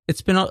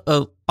 It's been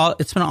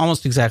it's been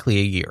almost exactly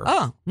a year.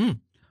 Oh.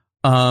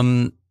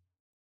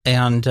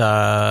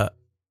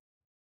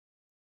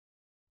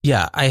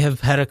 Yeah, I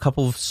have had a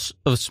couple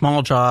of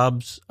small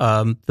jobs.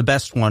 The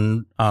best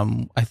one,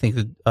 I think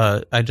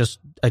that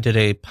I did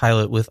a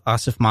pilot with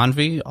Asif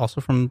Manvi,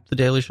 also from The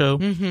Daily Show.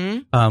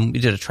 Mm-hmm. We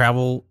did a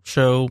travel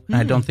show, and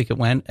I don't think it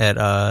went at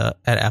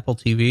Apple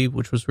TV,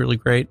 which was really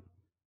great.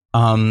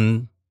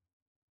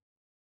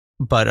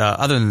 But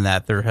other than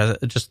that, there has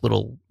just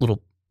little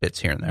bits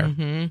here and there.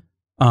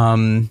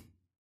 Mm-hmm.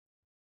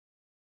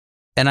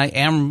 And I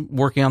am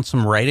working on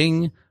some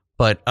writing,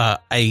 but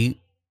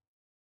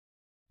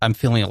I'm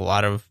feeling a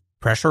lot of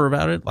pressure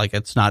about it. Like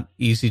it's not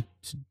easy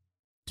to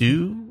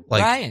do.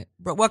 Like, right.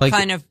 But what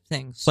kind of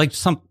things? Like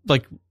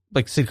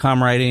like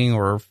sitcom writing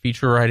or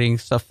feature writing,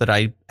 stuff that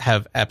I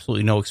have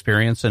absolutely no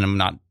experience and I'm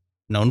not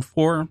known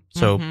for.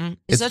 So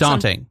it's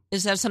daunting.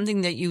 Is that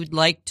something that you'd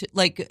like to,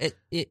 like,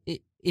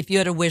 if you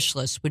had a wish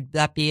list, would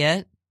that be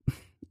it?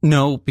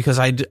 No, because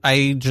I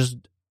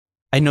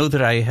know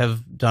that I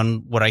have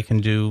done what I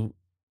can do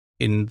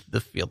in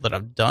the field that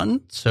I've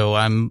done. So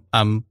I'm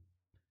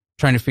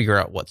trying to figure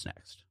out what's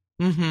next.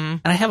 Mm-hmm.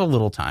 And I have a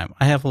little time.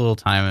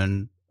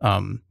 And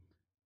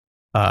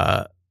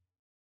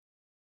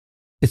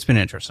it's been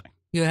interesting.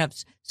 You have.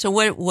 So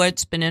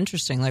what's been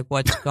interesting? Like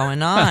what's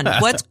going on?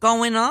 What's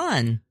going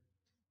on?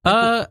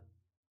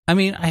 I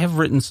mean, I have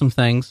written some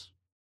things.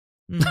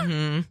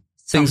 Mm-hmm.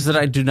 Things that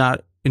I do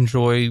not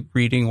enjoy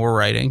reading or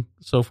writing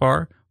so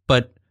far.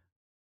 But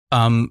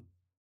I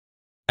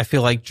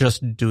feel like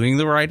just doing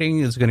the writing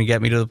is going to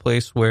get me to the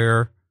place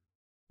where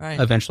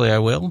eventually I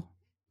will.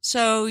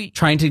 So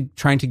trying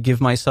to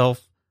give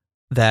myself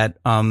that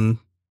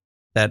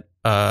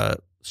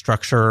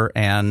structure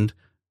and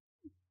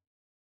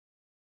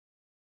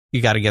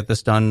you got to get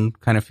this done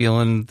kind of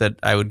feeling that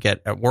I would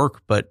get at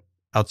work, but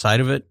outside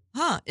of it.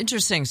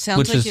 Interesting.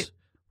 Sounds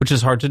which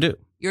is hard to do.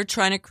 You're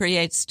trying to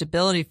create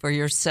stability for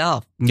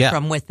yourself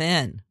from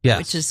within,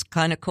 which is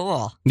kind of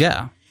cool.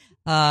 Yeah.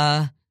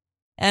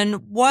 And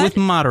what? With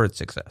moderate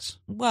success.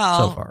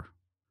 Well, so far.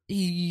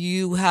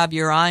 You have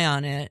your eye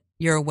on it.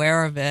 You're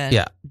aware of it.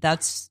 Yeah.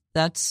 That's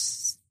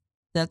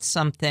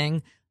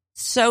something.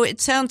 So it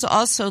sounds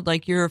also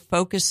like you're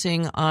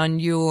focusing on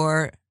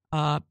your,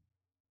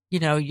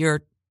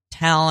 your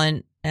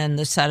talent and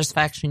the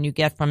satisfaction you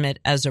get from it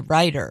as a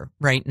writer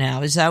right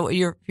now. Is that what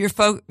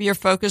you're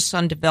focused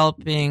on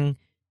developing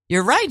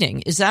your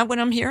writing? Is that what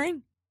I'm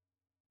hearing?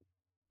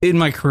 In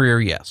my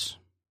career, yes.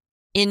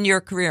 In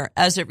your career,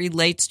 as it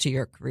relates to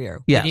your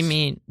career. Yes. What do you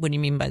mean? What do you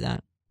mean by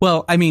that?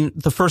 Well, I mean,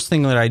 the first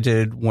thing that I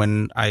did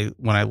when I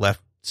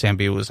left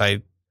Sambia was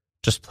I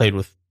just played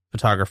with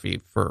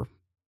photography for,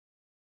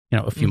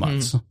 a few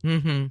months.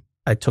 Mm-hmm.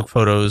 I took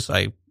photos.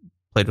 I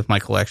played with my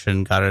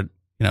collection, got it,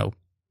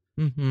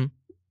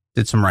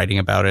 did some writing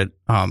about it.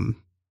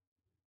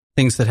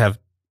 Things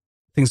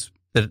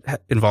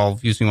that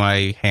involve using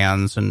my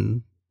hands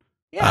and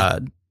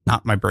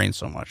not my brain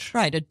so much.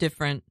 Right.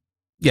 Different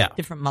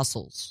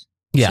muscles.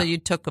 Yeah. So you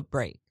took a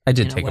break. I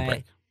did take a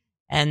break.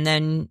 And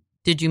then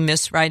did you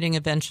miss writing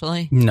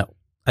eventually? No,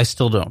 I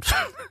still don't,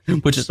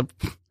 which is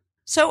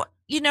So,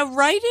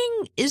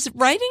 is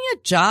writing a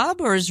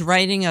job or is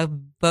writing a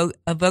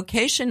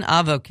vocation,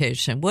 a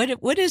vocation?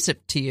 What is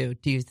it to you,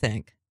 do you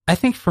think? I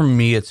think for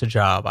me, it's a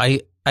job.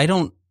 I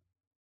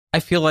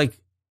feel like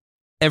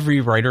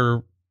every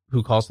writer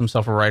who calls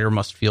himself a writer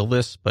must feel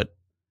this, but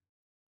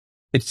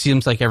it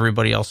seems like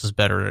everybody else is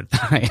better at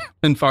it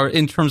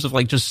in terms of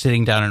like just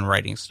sitting down and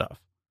writing stuff.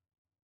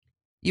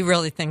 You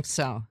really think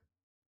so?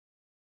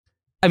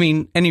 I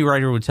mean, any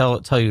writer would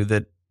tell you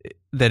that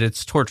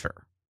it's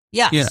torture.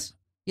 Yes. Yeah.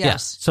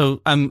 Yes.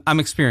 So I'm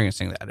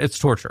experiencing that. It's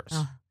torturous.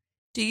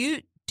 Do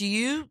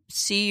you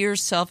see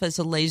yourself as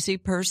a lazy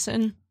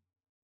person?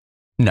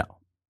 No.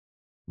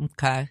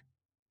 Okay.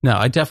 No,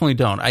 I definitely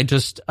don't. I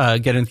just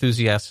get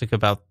enthusiastic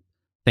about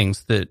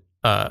things that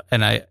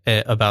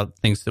about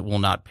things that will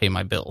not pay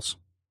my bills.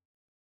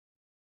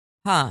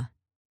 Huh.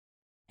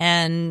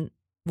 And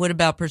what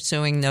about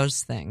pursuing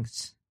those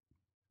things?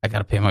 I got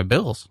to pay my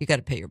bills. You got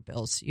to pay your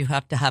bills. You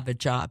have to have a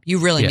job. You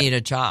really need a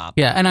job.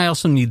 Yeah, and I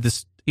also need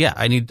this. Yeah,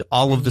 I need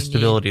all of the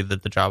stability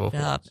that the job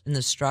affords. And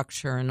the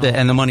structure and all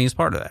and the money is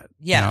part of that.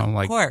 Yeah,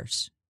 of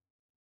course.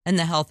 And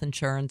the health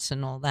insurance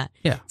and all that.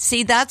 Yeah.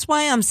 See, that's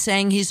why I'm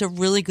saying he's a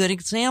really good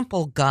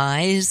example,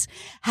 guys.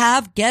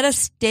 Get a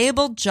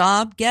stable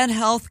job, get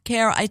health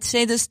care. I'd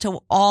say this to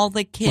all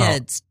the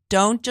kids.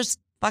 Don't just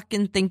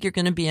fucking think you're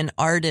going to be an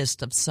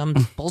artist of some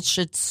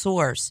bullshit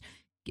sort.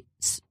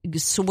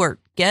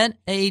 Get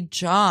a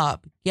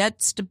job,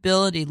 get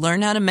stability,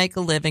 learn how to make a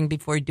living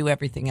before you do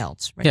everything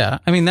else. Right? Yeah.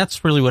 I mean,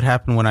 that's really what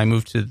happened when I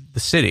moved to the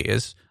city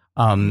is,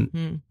 I moved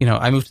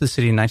to the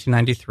city in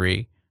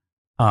 1993,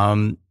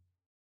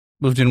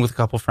 moved in with a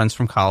couple friends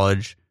from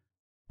college,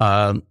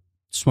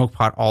 smoked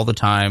pot all the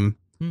time.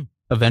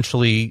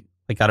 Eventually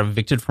I got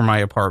evicted from my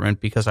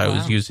apartment because I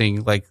was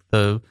using like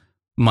the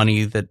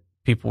money that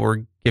people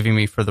were giving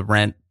me for the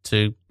rent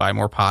to buy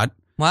more pot.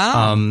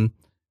 Wow.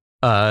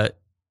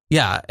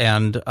 Yeah,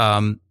 and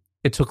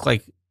it took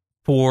like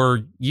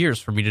 4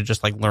 years for me to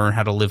just like learn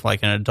how to live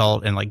like an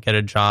adult and like get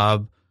a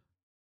job.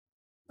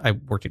 I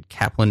worked at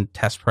Kaplan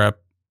Test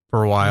Prep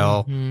for a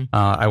while.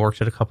 I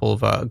worked at a couple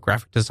of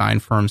graphic design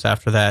firms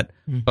after that.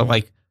 But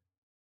like,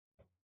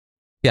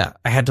 yeah,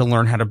 I had to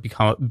learn how to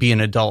be an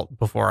adult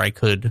before I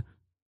could.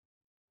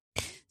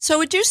 So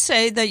would you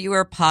say that you were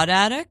a pot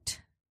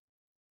addict?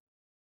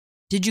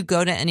 Did you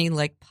go to any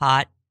like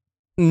pot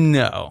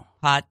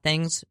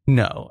things?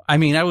 No. I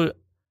mean, I would.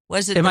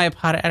 Am I a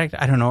pot addict?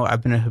 I don't know.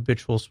 I've been a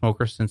habitual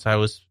smoker since I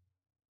was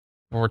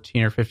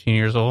 14 or 15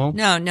 years old.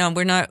 No,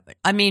 we're not.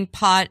 I mean,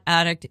 pot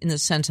addict in the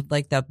sense of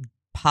like the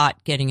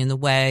pot getting in the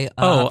way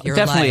of your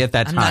definitely life. At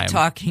that time. I'm not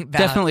talking about.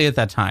 Definitely at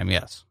that time,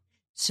 yes.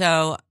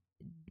 So,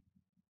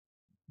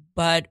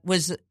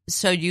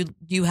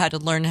 you had to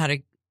learn how to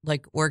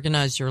like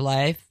organize your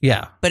life?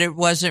 Yeah. But it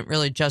wasn't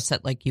really just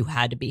that like you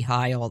had to be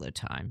high all the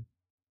time.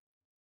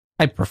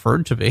 I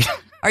preferred to be.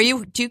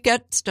 Do you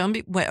get stoned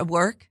at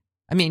work?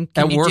 I mean,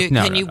 can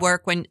you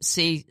work when,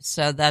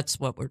 so that's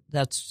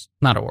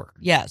not at work.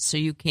 Yeah. So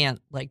you can't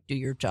like do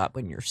your job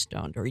when you're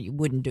stoned, or you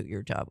wouldn't do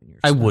your job when you're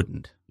stoned. I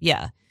wouldn't.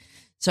 Yeah.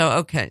 So,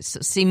 okay. So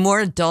see, more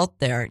adult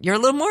there. You're a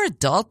little more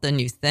adult than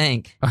you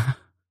think.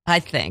 I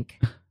think.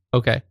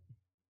 Okay.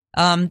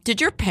 Did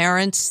your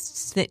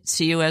parents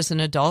see you as an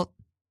adult?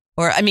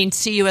 Or, I mean,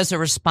 see you as a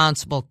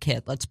responsible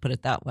kid? Let's put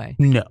it that way.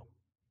 No.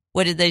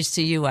 What did they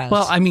see you as?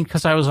 Well, I mean,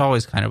 because I was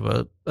always kind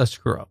of a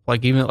screw up.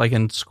 Like even like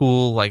in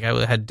school, like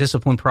I had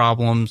discipline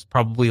problems,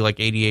 probably like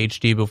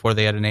ADHD before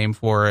they had a name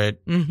for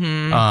it.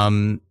 Mm-hmm.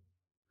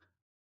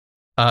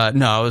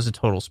 No, I was a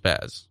total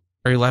spaz.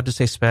 Are you allowed to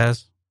say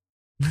spaz?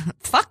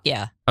 Fuck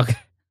yeah. Okay.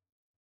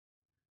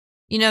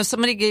 You know,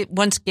 somebody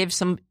once gave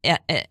some,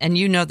 and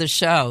you know the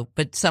show,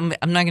 but I'm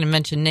not going to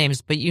mention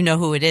names, but you know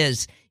who it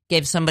is,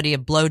 gave somebody a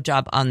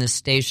blowjob on the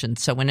station.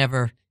 So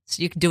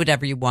you can do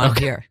whatever you want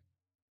here.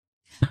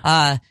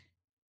 Were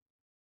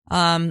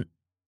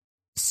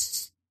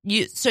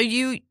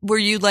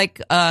you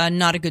like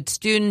not a good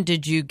student?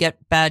 Did you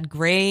get bad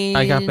grades?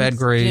 I got bad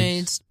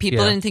grades.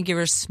 People didn't think you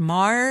were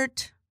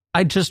smart?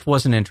 I just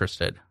wasn't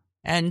interested.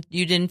 And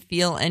you didn't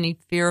feel any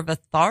fear of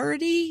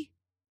authority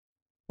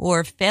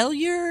or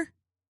failure?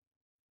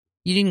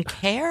 You didn't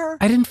care?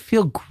 I didn't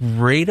feel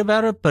great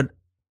about it, but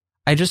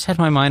I just had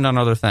my mind on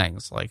other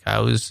things. Like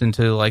I was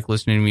into like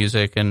listening to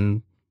music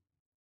and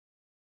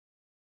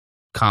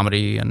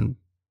comedy, and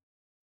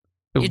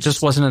it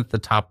just wasn't at the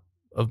top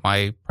of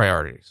my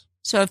priorities.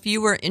 So if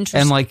you were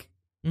interested, and like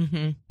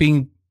mm-hmm.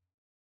 being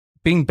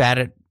bad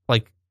at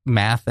like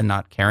math and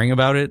not caring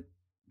about it,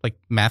 like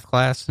math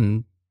class,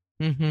 and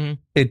mm-hmm.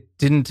 it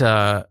didn't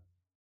like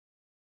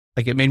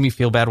it made me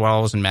feel bad while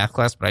I was in math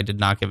class, but I did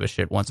not give a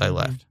shit once mm-hmm.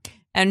 I left.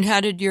 And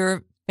how did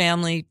your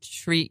family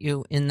treat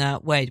you in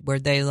that way? Were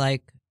they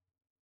like,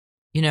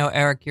 you know,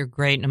 Eric, you're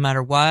great no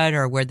matter what,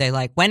 or were they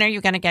like, when are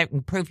you going to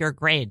improve your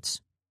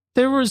grades?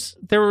 There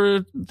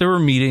were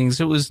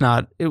meetings. It was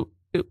not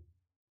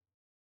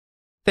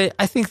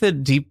I think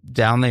that deep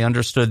down they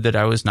understood that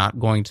I was not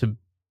going to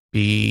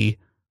be,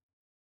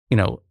 you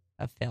know,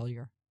 a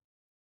failure.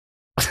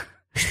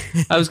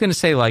 I was going to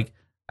say like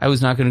I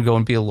was not going to go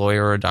and be a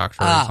lawyer or a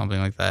doctor or something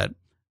like that,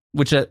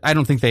 which I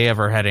don't think they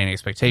ever had any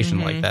expectation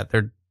mm-hmm. like that.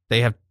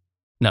 They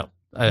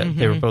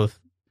mm-hmm. were both,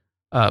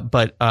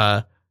 but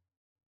I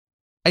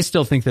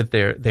still think that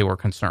they were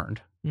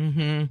concerned.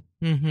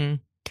 Mm-hmm. Mm-hmm.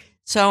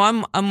 So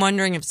I'm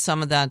wondering if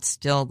some of that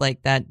still,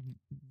 like that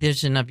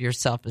vision of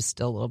yourself is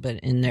still a little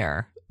bit in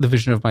there. The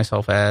vision of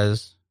myself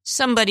as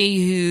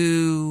somebody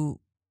who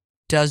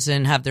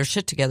doesn't have their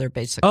shit together,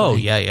 basically. Oh,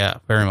 yeah,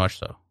 very much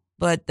so.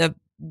 But the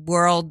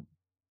world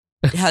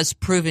has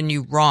proven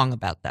you wrong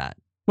about that.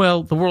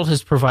 Well, the world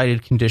has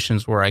provided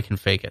conditions where I can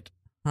fake it.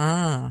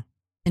 Ah,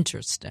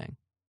 interesting.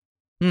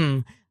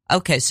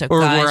 Okay, so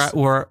guys,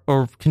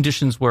 or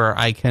conditions where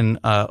I can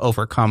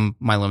overcome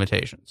my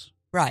limitations.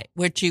 Right,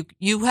 which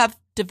you have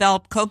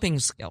developed coping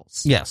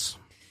skills. Yes.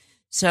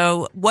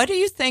 So, what do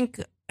you think?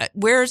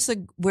 Where's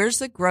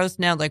the growth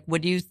now? Like,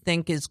 what do you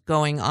think is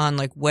going on?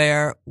 Like,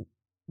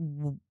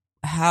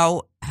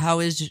 how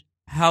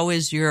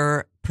is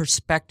your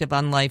perspective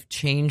on life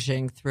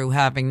changing through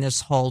having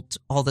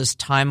all this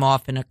time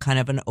off in a kind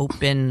of an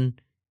open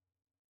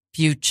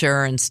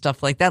future and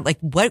stuff like that? Like,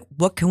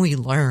 what can we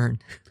learn?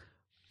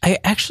 I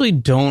actually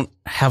don't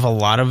have a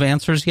lot of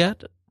answers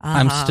yet.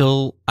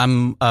 Uh-huh.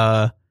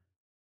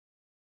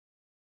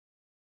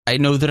 I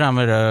know that I'm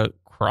at a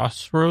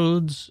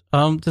crossroads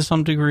to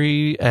some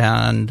degree,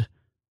 and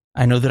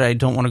I know that I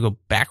don't want to go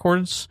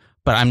backwards,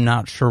 but I'm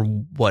not sure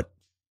what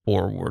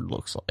forward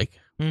looks like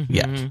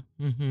yet.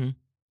 Mm-hmm.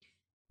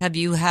 Have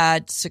you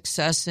had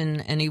success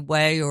in any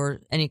way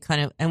or any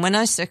kind of, and when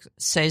I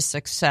say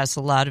success,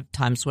 a lot of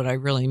times what I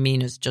really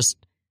mean is just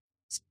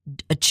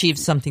achieve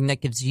something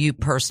that gives you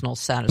personal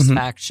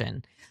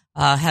satisfaction.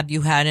 Mm-hmm. Have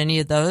you had any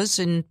of those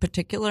in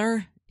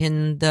particular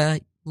in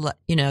the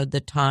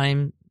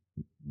time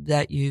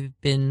that you've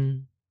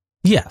been?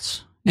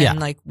 Yes. And yeah.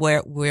 like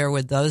where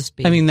would those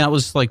be? I mean, that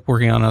was like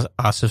working on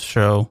Asif's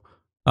show.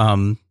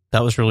 That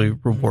was really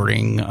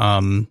rewarding.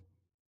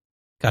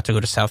 Got to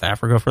go to South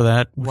Africa for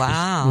that.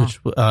 Wow.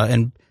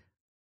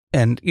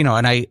 And you know,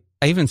 and I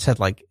even said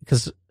like,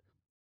 because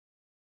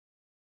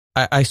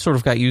I sort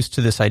of got used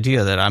to this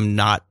idea that I'm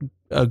not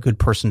a good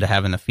person to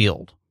have in the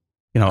field,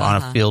 you know, on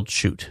a field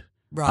shoot.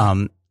 Right.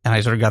 And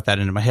I sort of got that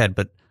into my head,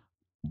 but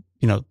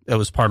you know, it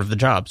was part of the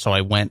job. So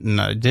I went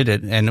and I did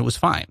it and it was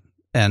fine.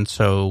 And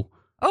so,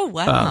 oh,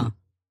 wow.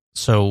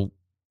 So,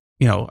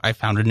 you know, I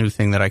found a new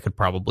thing that I could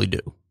probably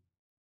do.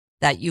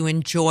 That you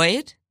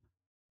enjoyed?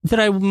 That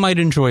I might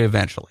enjoy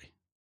eventually.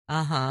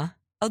 Uh-huh.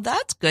 Oh,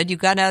 that's good. You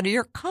got out of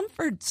your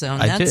comfort zone.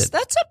 I did.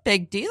 That's a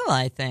big deal,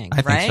 I think,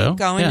 I right? think so.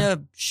 Going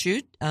to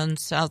shoot in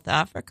South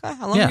Africa?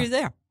 How long were you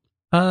there?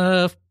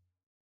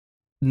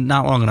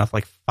 Not long enough,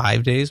 like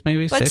 5 days,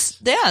 maybe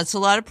 6. Yeah, it's a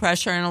lot of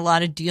pressure and a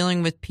lot of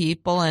dealing with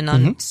people.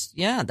 And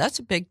yeah, that's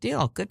a big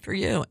deal. Good for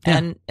you.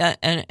 Yeah.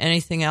 And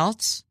anything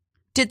else?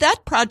 Did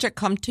that project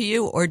come to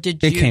you or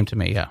did you? It came to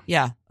me, yeah.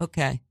 Yeah,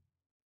 okay.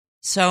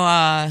 So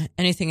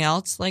anything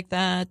else like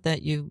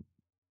that you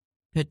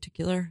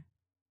particular?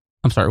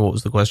 I'm sorry, what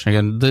was the question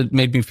again? That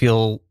made me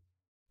feel...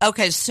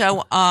 Okay,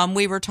 so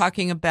we were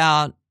talking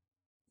about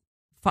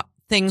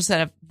things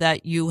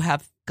that you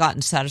have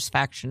gotten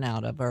satisfaction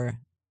out of, or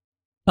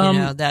you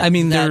know, that I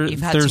mean, that you've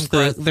had there's some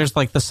growth there's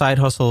like the side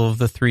hustle of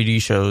the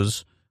 3D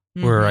shows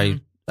where I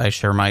I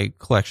share my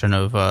collection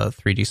of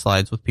 3D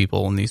slides with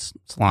people in these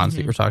salons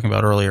that you were talking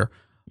about earlier.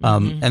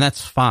 And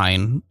that's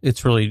fine.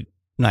 It's really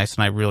nice,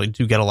 and I really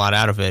do get a lot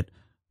out of it.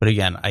 But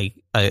again,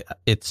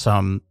 it's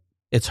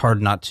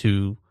hard not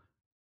to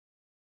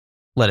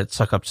let it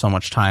suck up so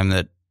much time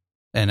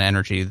and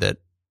energy that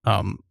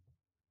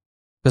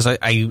because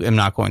I am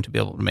not going to be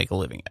able to make a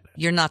living at it.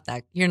 You're not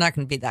going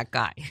to be that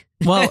guy.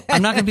 Well,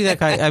 I'm not going to be that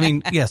guy. I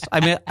mean, yes,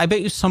 I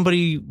bet you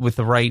somebody with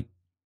the right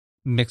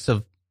mix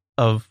of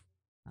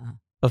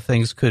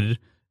things could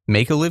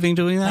make a living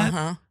doing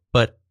that.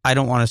 But I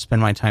don't want to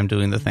spend my time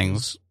doing the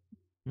things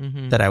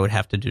that I would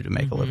have to do to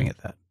make a living at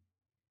that.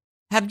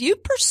 Have you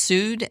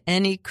pursued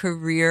any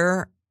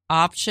career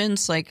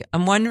options? Like,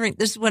 I'm wondering,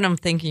 this is what I'm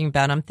thinking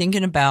about.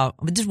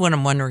 This is what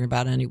I'm wondering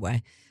about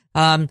anyway.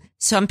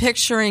 So I'm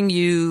picturing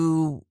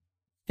you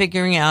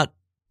figuring out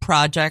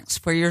projects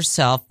for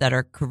yourself that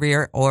are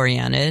career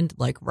oriented,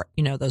 like,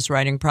 those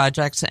writing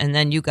projects. And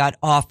then you got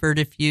offered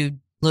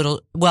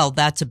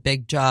that's a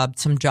big job,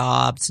 some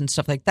jobs and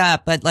stuff like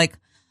that. But like,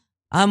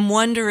 I'm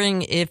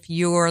wondering if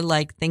you're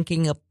like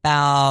thinking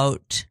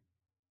about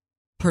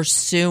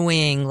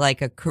pursuing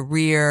like a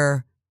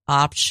career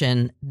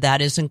option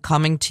that isn't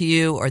coming to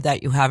you or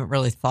that you haven't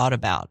really thought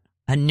about,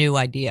 a new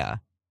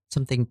idea,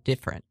 something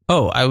different.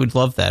 Oh, I would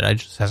love that. It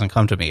just hasn't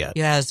come to me yet.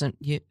 It hasn't.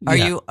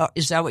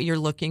 Is that what you're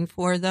looking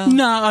for though?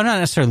 No, I'm not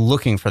necessarily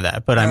looking for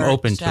that, but I'm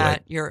open to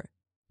it.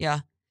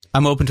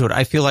 I'm open to it.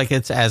 I feel like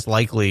it's as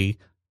likely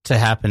to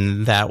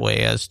happen that way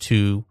as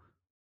to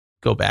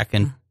go back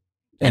and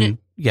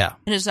yeah.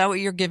 And is that what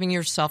you're giving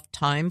yourself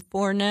time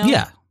for now?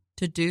 Yeah.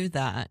 To do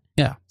that.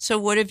 Yeah. So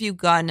what have you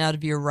gotten out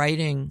of your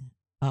writing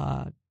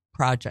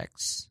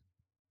projects?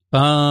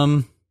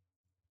 Not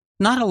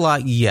a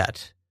lot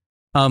yet.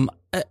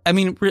 I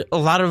mean, a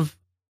lot of,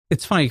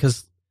 it's funny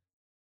because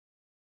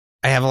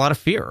I have a lot of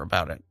fear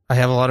about it. I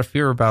have a lot of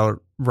fear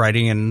about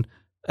writing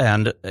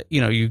and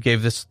you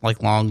gave this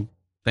like long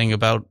thing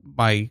about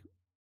my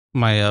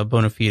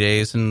bona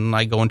fides, and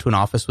I go into an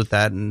office with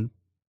that, and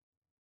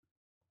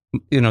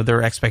there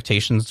are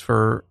expectations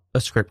for a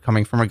script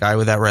coming from a guy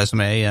with that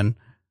resume, and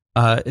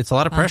it's a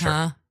lot of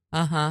pressure.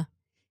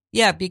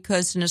 Yeah,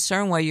 because in a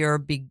certain way you're a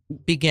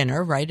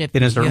beginner, right? If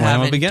in a certain way,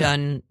 I'm a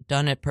beginner.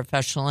 Done it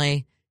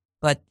professionally,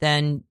 but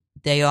then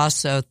they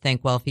also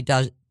think, well, if he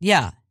does,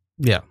 yeah.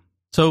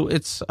 So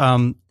it's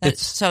so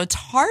it's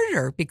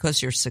harder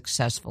because you're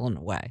successful in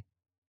a way.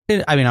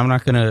 I'm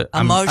not gonna.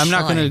 I'm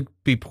not gonna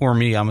be poor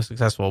me. I'm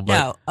successful, but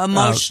no,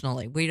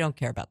 emotionally, we don't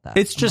care about that.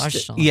 It's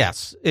just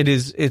yes, it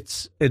is.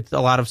 It's a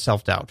lot of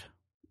self-doubt.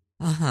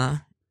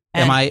 Am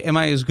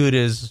I as good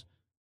as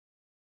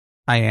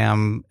I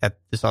am at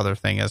this other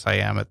thing as I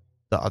am at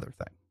the other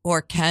thing?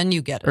 Or can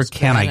you get?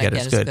 Can I get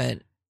as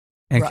good?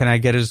 And can I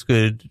get as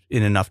good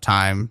in enough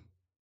time?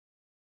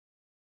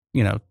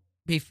 To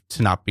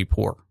not be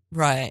poor.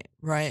 Right.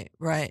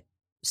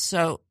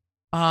 So,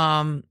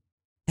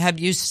 have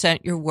you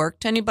sent your work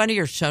to anybody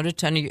or showed it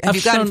to anybody? Have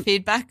you gotten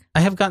feedback? I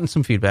have gotten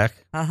some feedback.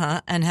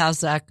 And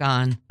how's that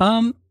gone?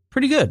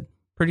 Pretty good.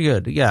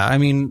 Yeah. I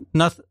mean,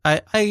 nothing.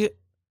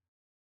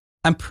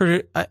 I'm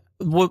pretty.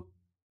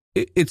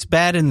 It's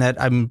bad in that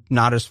I'm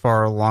not as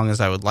far along as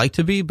I would like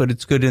to be, but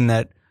it's good in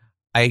that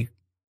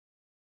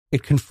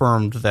it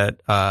confirmed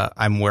that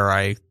I'm where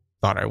I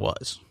thought I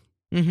was.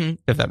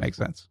 If that makes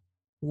sense.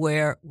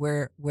 Where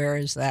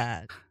is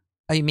that?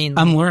 Oh, you mean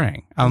I'm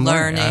learning. I'm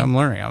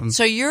learning.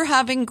 So you're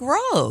having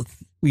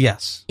growth.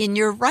 Yes. In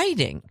your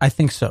writing. I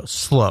think so.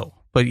 Slow,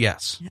 but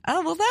yes.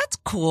 Oh, well, that's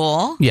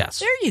cool. Yes.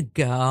 There you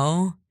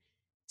go.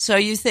 So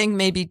you think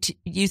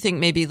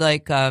maybe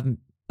like a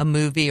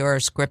movie or a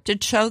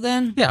scripted show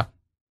then? Yeah.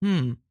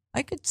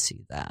 I could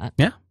see that.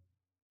 Yeah.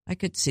 I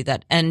could see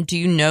that. And do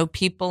you know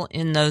people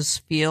in those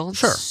fields?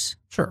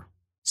 Sure.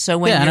 So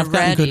when you're and I've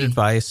gotten ready, good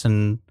advice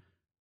and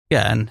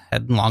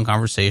had long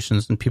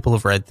conversations, and people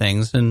have read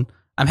things, and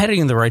I'm heading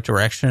in the right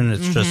direction.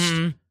 It's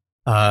just,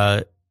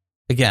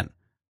 again,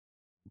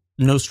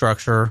 no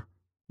structure,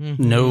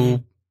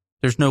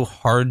 there's no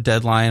hard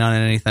deadline on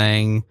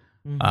anything.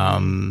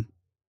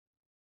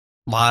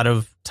 Lot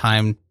of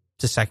time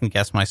to second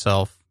guess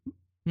myself,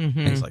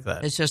 things like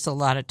that. It's just a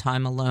lot of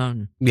time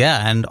alone.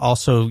 Yeah, and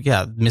also,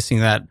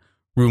 missing that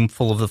room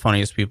full of the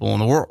funniest people in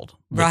the world.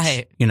 Which,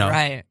 right.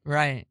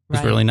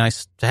 It's really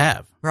nice to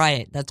have.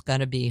 Right. That's got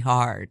to be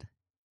hard.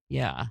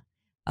 Yeah.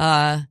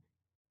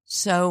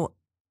 So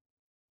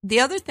the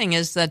other thing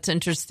that's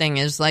interesting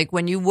is like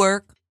when you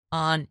work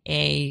on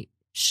a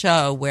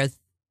show with,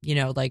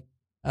 like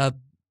a,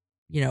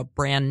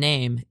 brand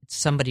name, it's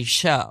somebody's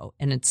show,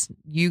 and it's,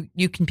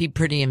 you can be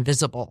pretty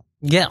invisible.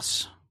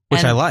 Yes.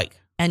 Which I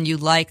like. And you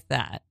like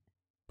that.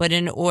 But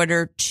in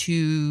order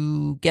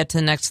to get to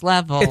the next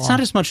level, it's not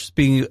as much as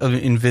being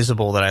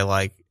invisible that I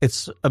like.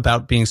 It's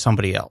about being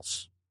somebody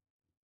else.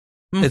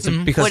 It's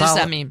because what does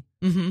that mean?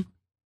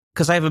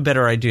 Because I have a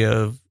better idea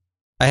of.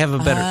 I have a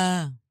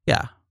better.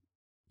 Yeah.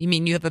 You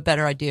mean you have a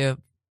better idea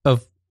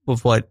of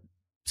what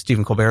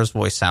Stephen Colbert's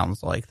voice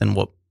sounds like than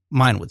what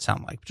mine would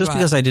sound like? Just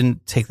because I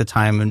didn't take the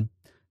time and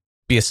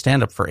be a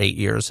stand-up for 8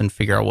 years and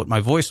figure out what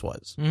my voice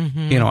was.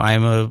 Mm-hmm. You know, I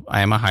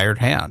am a hired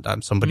hand.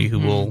 I'm somebody who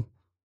will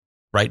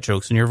write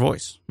jokes in your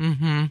voice.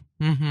 Mm-hmm.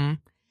 Mm-hmm.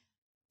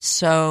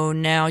 So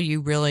now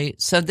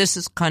so this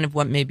is kind of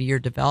what maybe you're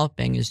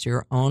developing is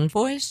your own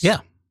voice? Yeah.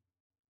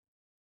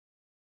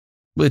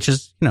 Which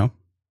is, you know,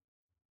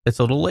 it's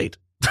a little late.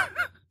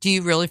 Do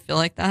you really feel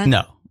like that?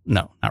 No,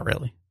 not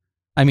really.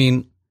 I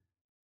mean,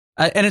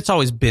 and it's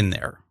always been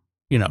there,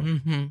 you know.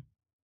 Mm-hmm.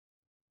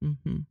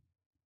 Mm-hmm.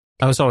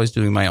 I was always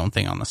doing my own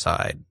thing on the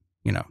side,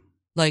 you know.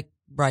 Like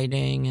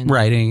writing and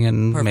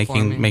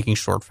performing. making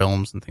short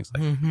films and things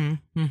like that. Mm-hmm.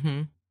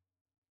 Mm-hmm.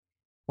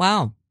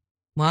 Wow.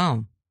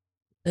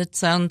 It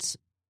sounds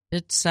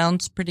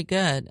pretty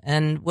good.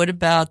 And what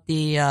about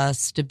the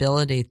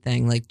stability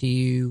thing? Like, do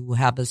you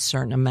have a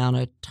certain amount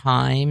of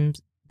time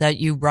that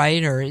you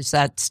write, or is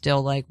that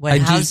still like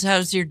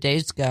how's your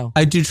days go?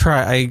 I do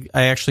try.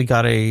 I actually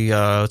got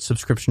a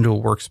subscription to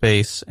a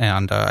workspace,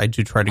 and I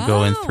do try to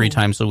go in 3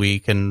 times a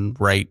week and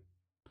write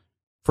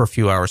for a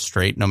few hours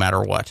straight, no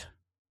matter what.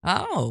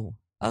 Oh,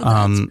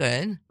 that's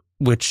good.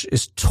 Which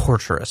is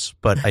torturous,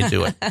 but I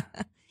do it.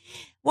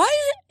 Why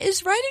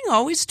is writing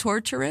always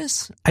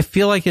torturous? I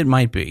feel like it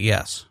might be,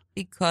 yes.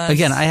 Because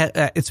again,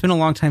 it's been a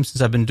long time since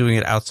I've been doing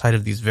it outside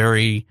of these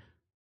very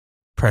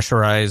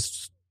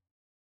pressurized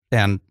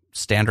and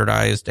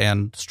standardized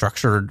and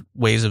structured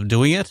ways of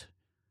doing it.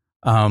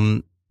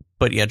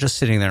 But yeah, just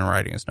sitting there and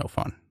writing is no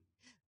fun.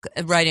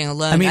 Writing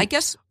alone, I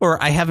guess.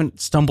 Or I haven't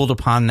stumbled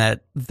upon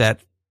that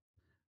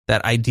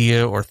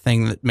idea or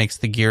thing that makes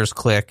the gears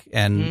click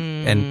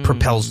and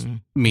propels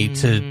me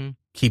to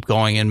keep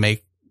going and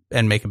make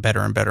it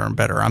better and better and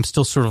better. I'm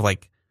still sort of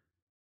like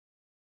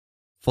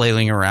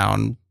flailing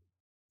around,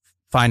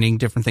 finding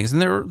different things.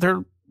 And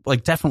they're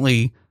like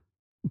definitely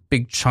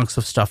big chunks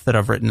of stuff that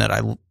I've written that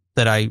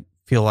I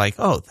feel like,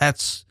 oh,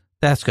 that's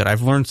good.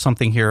 I've learned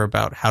something here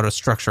about how to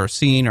structure a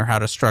scene or how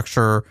to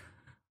structure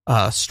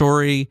a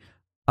story.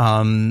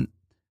 Everything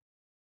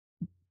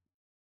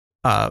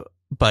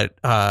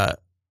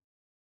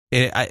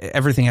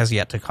has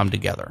yet to come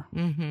together.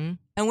 Mm-hmm.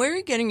 And where are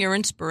you getting your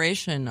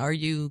inspiration? Are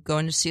you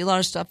going to see a lot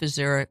of stuff? Is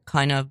there a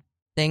kind of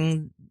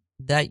thing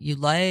that you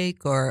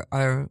like,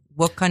 or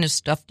what kind of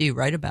stuff do you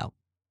write about?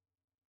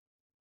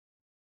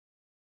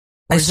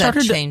 Or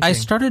I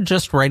started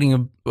just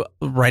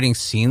writing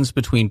scenes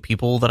between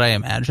people that I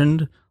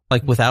imagined,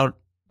 like without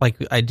like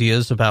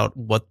ideas about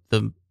what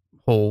the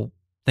whole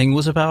thing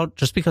was about,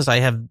 just because I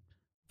have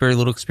very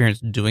little experience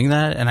doing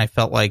that, and I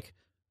felt like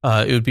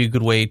it would be a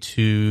good way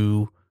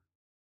to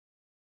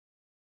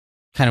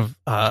kind of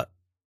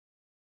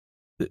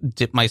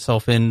dip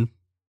myself in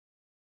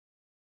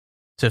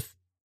to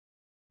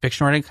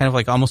fiction writing, kind of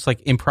like almost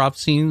like improv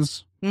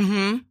scenes.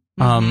 Mm-hmm.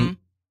 Mm-hmm.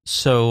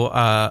 So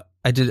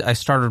I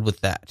started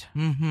with that.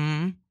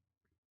 Mm-hmm.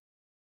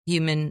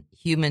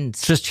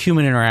 Humans. Just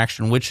human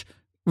interaction, which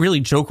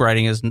really joke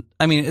writing is,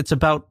 I mean, it's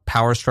about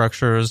power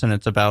structures and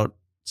it's about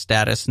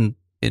status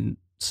in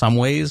some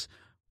ways,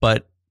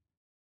 but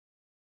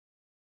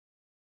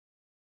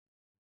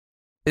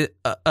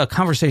a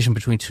conversation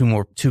between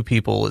two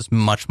people is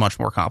much, much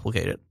more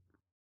complicated.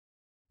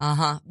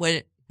 Uh-huh.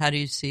 How do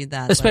you see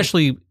that?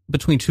 Especially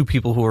between two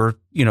people who are,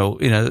 you know,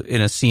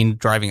 in a scene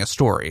driving a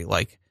story.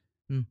 Like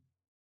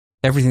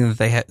everything that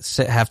they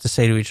have to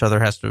say to each other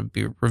has to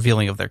be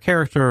revealing of their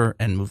character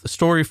and move the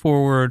story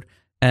forward.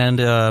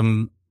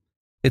 And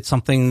it's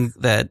something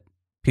that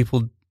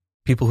people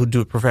who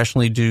do it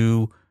professionally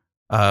do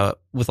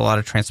with a lot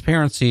of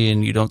transparency,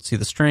 and you don't see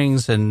the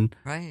strings. And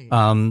right.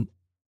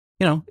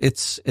 You know,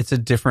 it's a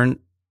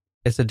different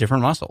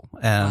muscle.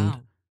 And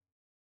wow.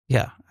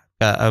 Yeah.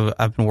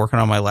 I've been working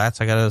on my lats.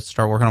 I got to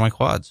start working on my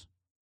quads.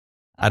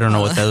 I don't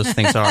know what those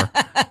things are.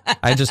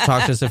 I just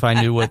talked as if I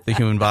knew what the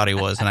human body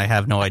was, and I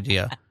have no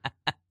idea.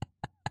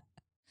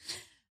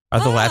 Are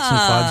the lats and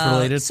quads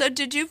related? So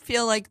did you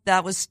feel like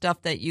that was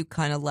stuff that you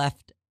kind of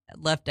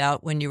left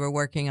out when you were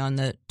working on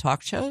the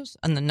talk shows,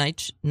 on the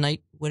night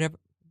whatever?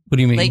 What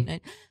do you mean? Late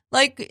night.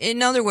 Like,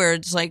 in other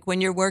words, like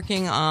when you're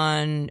working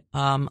on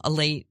a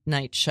late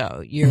night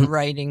show, you're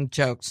writing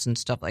jokes and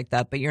stuff like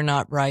that, but you're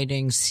not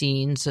writing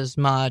scenes as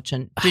much.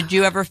 And did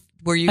you ever,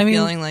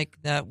 feeling like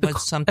that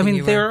was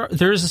something there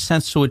is a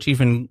sense to which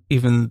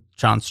even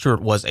Jon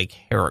Stewart was a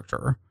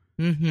character.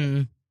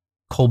 Mm-hmm.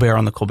 Colbert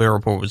on the Colbert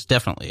Report was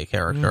definitely a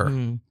character.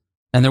 Mm-hmm.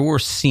 And there were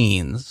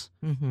scenes,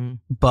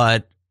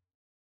 but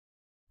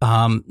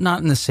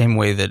not in the same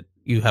way that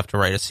you have to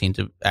write a scene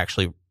to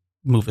actually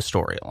move a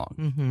story along.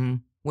 Mm-hmm.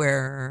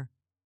 Where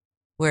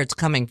it's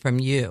coming from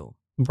you.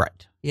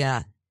 Right.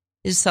 Yeah.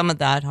 Is some of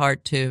that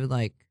hard to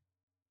like?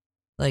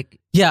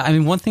 Yeah. I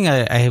mean, one thing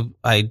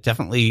I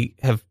definitely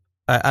have,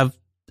 I've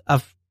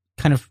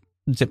kind of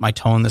dipped my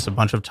toe in this a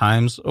bunch of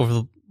times over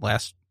the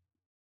last,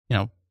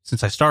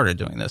 since I started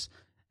doing this.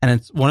 And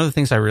it's one of the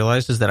things I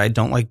realized is that I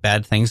don't like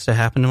bad things to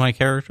happen to my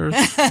characters,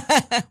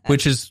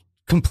 which is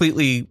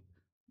completely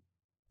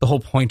the whole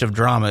point of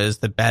drama, is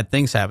that bad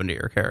things happen to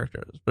your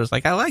characters. But it's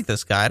like, I like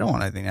this guy. I don't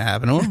want anything to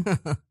happen to him.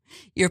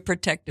 You're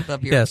protective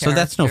of your characters. So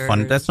that's no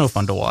fun. That's no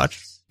fun to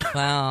watch.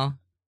 Wow.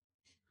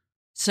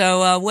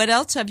 So, what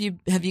else have you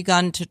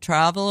gone to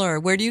travel, or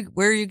where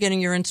are you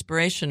getting your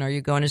inspiration? Are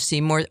you going to see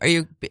more? Are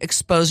you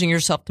exposing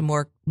yourself to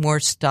more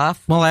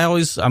stuff? Well,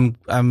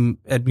 I'm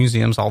at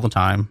museums all the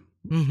time.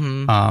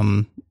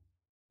 Mm-hmm.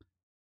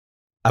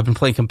 I've been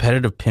playing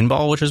competitive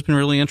pinball, which has been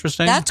really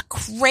interesting. That's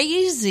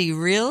crazy,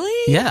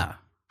 really? Yeah.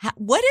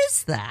 What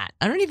is that?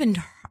 I didn't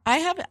know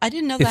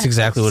that. It's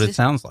exactly what it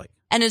sounds like.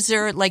 And is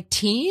there like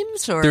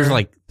teams or?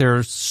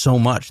 There's so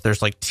much.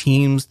 There's like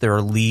teams, there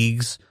are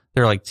leagues,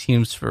 there are like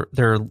teams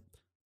there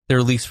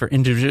are leagues for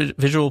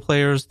individual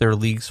players, there are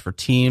leagues for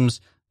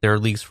teams, there are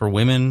leagues for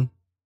women.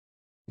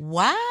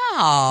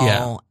 Wow.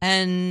 Yeah.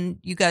 And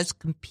you guys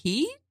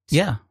compete?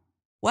 Yeah.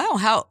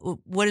 Wow.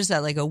 What is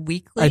that, like a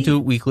weekly? I do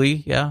it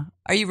weekly, yeah.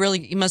 Are you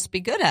really, you must be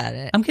good at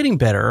it. I'm getting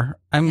better.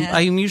 I'm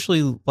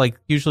usually like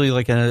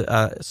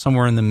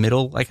somewhere in the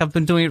middle. Like I've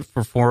been doing it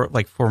for 4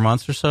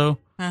 months or so.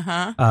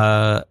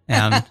 Uh-huh.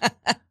 And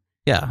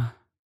yeah.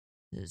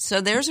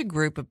 So there's a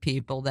group of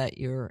people that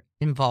you're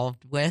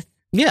involved with.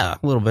 Yeah,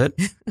 a little bit.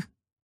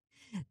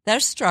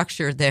 There's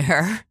structure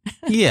there.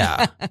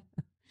 Yeah.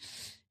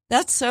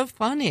 That's so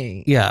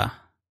funny. Yeah.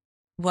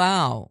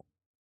 Wow.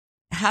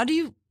 How do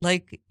you,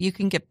 like, you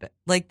can get,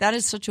 like, that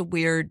is such a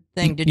weird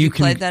thing. Did you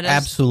play that as?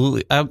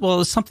 Absolutely.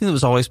 Well, it's something that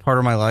was always part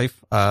of my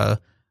life.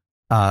 I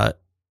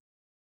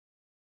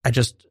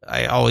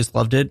always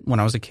loved it when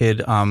I was a kid.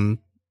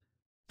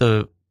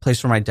 The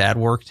place where my dad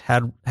worked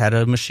had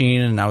a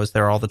machine, and I was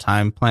there all the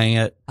time playing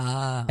it.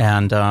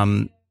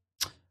 And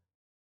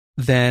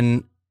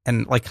then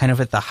like kind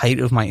of at the height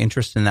of my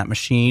interest in that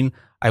machine,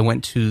 I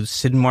went to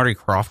Sid and Marty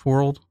Krofft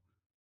World,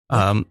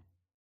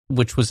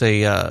 which was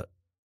a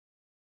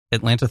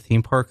Atlanta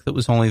theme park that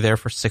was only there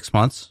for 6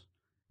 months,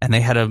 and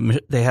they had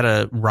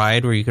a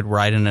ride where you could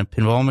ride in a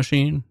pinball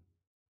machine.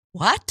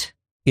 What?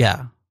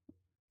 Yeah.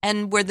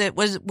 And were the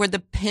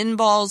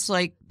pinballs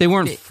like, they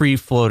weren't free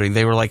floating?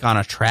 They were like on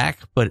a track,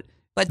 but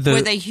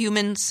were they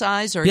human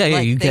size or? Yeah, yeah.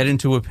 You get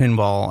into a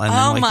pinball, and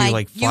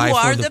then you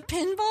are the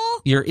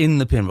pinball. You're in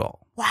the pinball.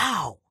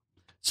 Wow.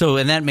 So,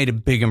 and that made a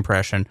big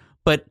impression.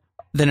 But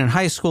then in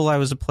high school, I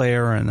was a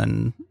player, and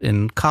then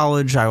in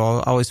college, I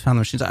always found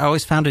the machines. I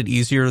always found it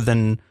easier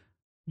than.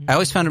 I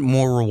always found it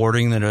more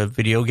rewarding than a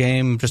video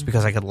game, just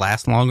because I could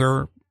last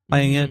longer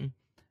playing it,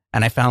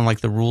 and I found like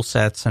the rule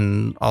sets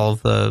and all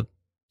of the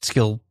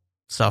skill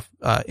stuff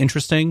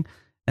interesting.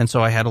 And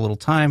so I had a little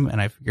time, and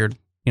I figured,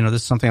 this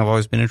is something I've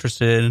always been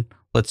interested in.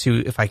 Let's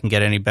see if I can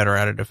get any better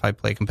at it if I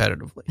play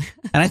competitively.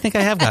 And I think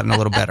I have gotten a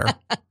little better.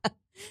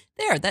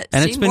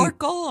 More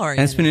goal-oriented.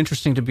 And it's been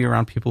interesting to be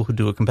around people who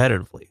do it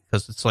competitively,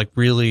 because it's like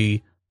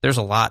really, there's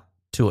a lot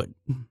to it.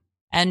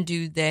 And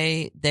do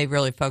they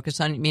really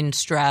focus on,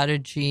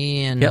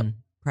 strategy and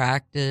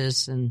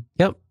practice and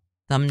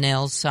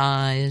thumbnail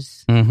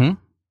size? Mm-hmm.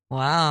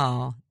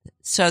 Wow.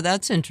 So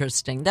that's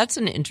interesting. That's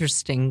an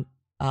interesting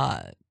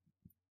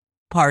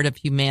part of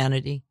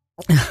humanity.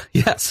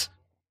 Yes.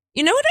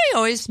 You know what I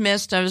always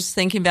missed? I was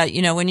thinking about,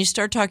 when you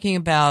start talking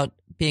about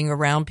being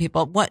around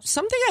people,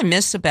 something I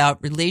miss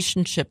about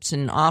relationships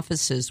in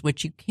offices,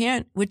 which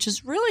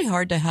is really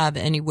hard to have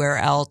anywhere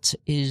else,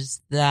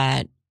 is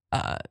that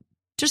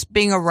just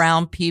being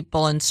around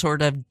people and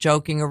sort of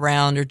joking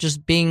around, or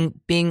just being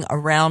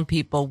around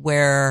people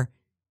where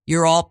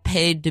you're all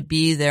paid to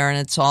be there and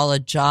it's all a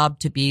job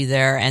to be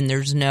there, and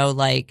there's no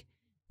like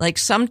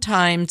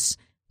sometimes,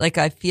 like,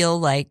 I feel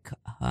like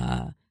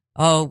I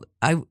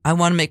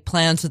want to make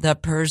plans with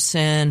that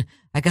person.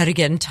 I got to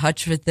get in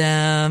touch with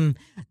them.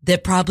 They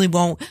probably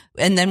won't.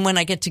 And then when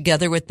I get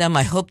together with them,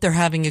 I hope they're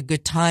having a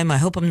good time. I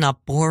hope I'm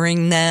not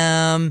boring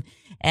them.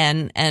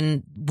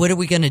 And what are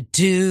we going to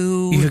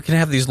do? You can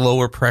have these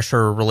lower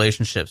pressure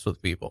relationships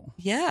with people.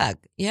 Yeah.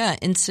 Yeah.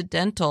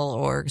 Incidental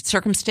or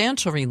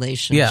circumstantial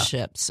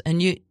relationships. Yeah.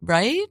 And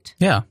right?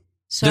 Yeah.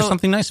 So there's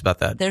something nice about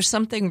that. There's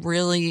something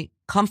really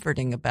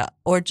comforting about,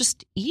 or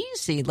just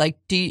easy. Like,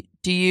 do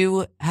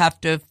you have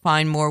to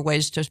find more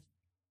ways to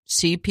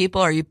see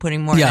people? Are you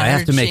putting more? Yeah, I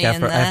have to make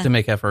effort. I have to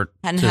make effort.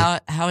 And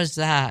how is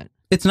that?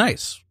 It's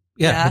nice.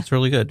 Yeah, it's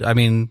really good. I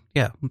mean,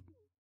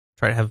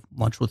 try to have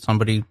lunch with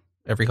somebody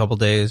every couple of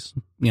days.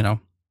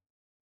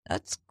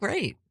 That's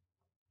great.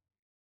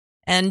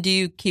 And do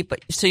you keep?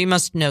 So you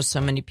must know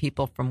so many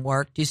people from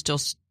work. Do you still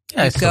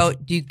go?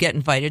 Do you get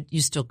invited?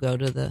 You still go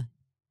to the?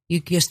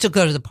 You still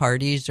go to the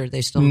parties, or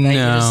they still invite you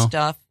to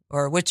stuff?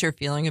 Or what's your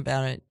feeling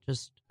about it?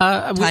 Just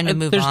time to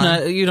move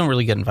on. You don't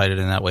really get invited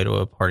in that way to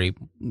a party.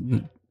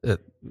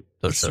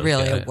 It's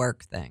really a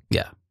work thing.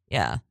 Yeah.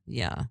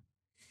 Yeah.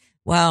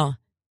 Wow.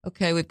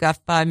 Okay, we've got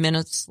 5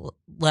 minutes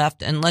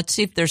left, and let's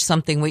see if there's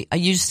something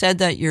you said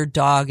that your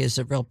dog is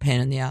a real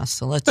pain in the ass.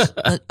 So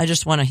I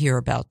just want to hear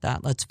about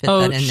that. Let's fit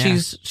that in there.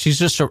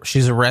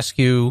 She's a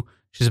rescue.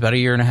 She's about 1.5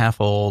 years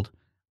old.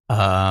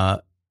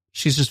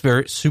 She's just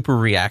super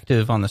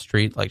reactive on the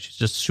street. Like, she's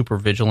just super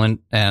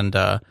vigilant and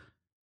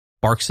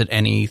barks at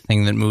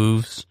anything that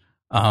moves.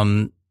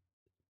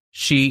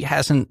 She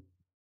hasn't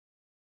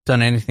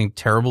done anything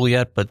terrible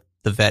yet, but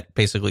the vet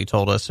basically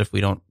told us if we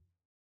don't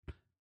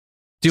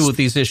deal with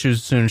these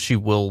issues soon, she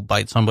will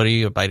bite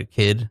somebody or bite a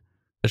kid.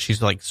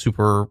 she's like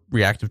super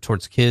reactive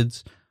towards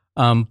kids.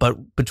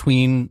 But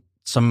between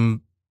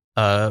some,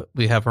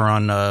 we have her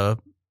on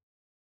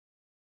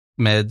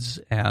meds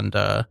and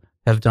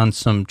have done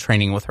some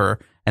training with her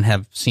and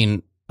have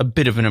seen a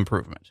bit of an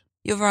improvement.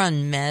 You were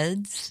on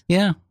meds?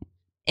 Yeah.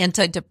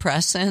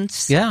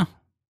 Antidepressants? Yeah.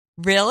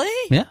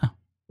 Really? Yeah.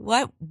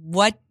 What,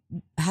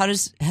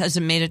 has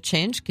it made a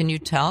change? Can you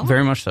tell?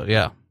 Very much so,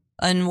 yeah.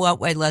 In what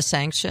way? Less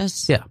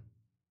anxious? Yeah.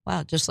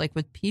 Wow, just like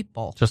with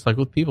people. Just like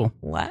with people.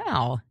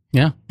 Wow.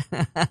 Yeah.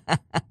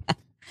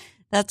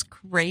 That's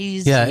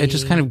crazy. Yeah, it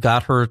just kind of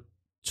got her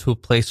to a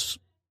place,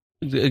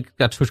 it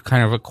got to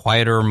kind of a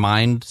quieter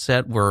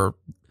mindset where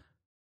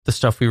the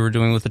stuff we were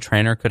doing with the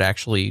trainer could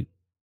actually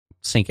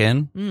sink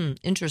in.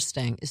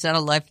 Interesting. Is that a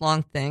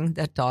lifelong thing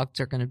that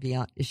dogs are going to be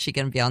on? Is she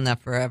going to be on that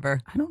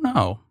forever? I don't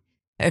know.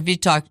 Have you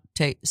talked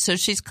to, so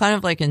she's kind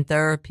of like in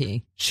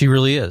therapy. She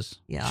really is.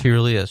 Yeah. She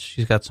really is.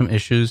 She's got some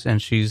issues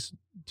and she's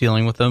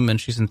dealing with them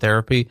and she's in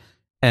therapy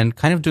and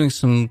kind of doing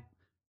some,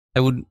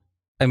 I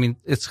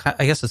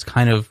guess it's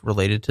kind of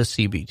related to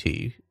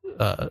CBT,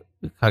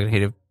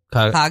 cognitive,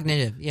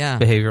 yeah.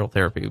 behavioral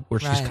therapy, where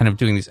she's Right. kind of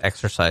doing these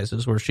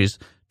exercises where she's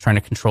trying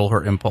to control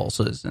her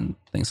impulses and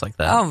things like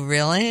that. Oh,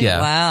 really?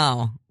 Yeah.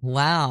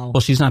 Wow.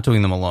 Well, she's not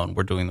doing them alone.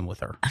 We're doing them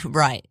with her.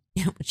 Right.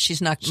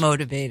 She's not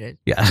motivated.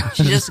 Yeah.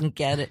 She doesn't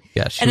get it.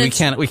 Yeah. And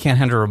We can't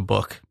hand her a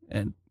book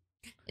and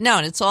No,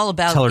 and it's all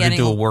about tell her to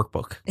do a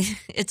workbook.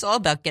 It's all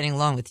about getting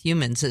along with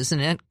humans, isn't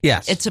it?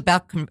 Yes. It's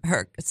about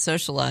her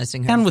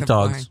socializing her And with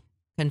dogs.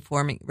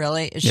 Conforming.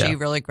 Really? Is Yeah. she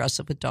really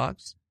aggressive with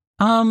dogs?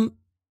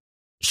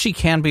 She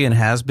can be and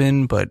has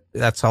been, but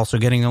that's also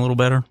getting a little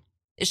better.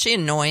 Is she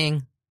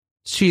annoying?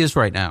 She is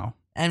right now.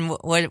 And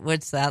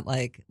what's that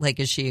like? Like,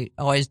 is she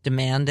always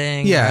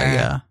demanding?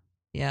 Yeah.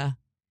 Yeah.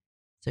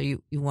 So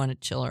you want to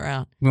chill her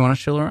out. We want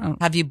to chill her out.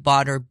 Have you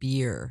bought her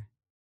beer?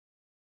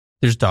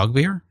 There's dog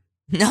beer?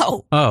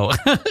 No. Oh.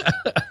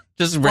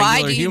 Just regular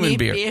Why do you human need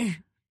beer.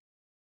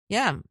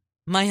 Yeah.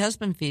 My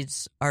husband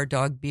feeds our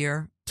dog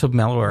beer. To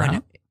mellow her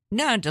out?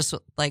 No, just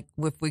like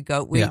if we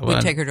go, we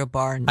take her to a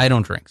bar. And, I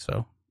don't drink,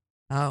 so.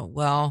 Oh,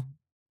 well.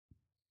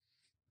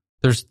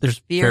 There's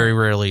beer. very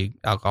rarely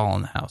alcohol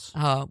in the house.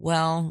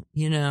 Well,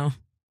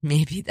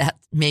 maybe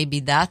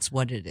that's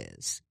what it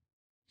is.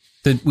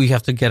 Did we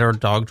have to get our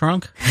dog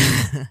drunk?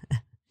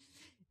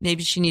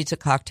 Maybe she needs a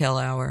cocktail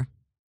hour.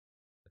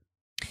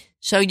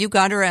 So you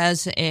got her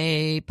as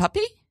a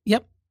puppy?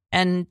 Yep.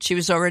 And she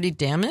was already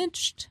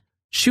damaged?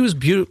 She was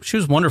beautiful. She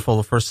was wonderful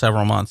the first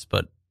several months,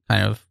 but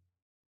kind of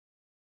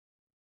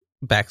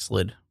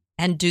backslid.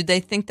 And do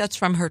they think that's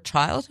from her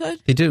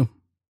childhood? They do.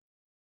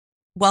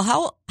 Well,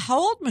 how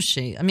old was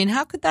she? I mean,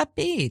 how could that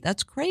be?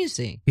 That's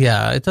crazy.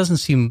 Yeah, it doesn't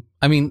seem.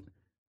 I mean,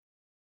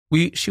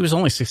 she was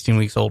only 16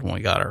 weeks old when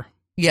we got her.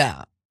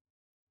 Yeah.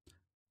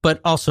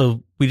 But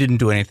also, we didn't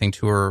do anything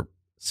to her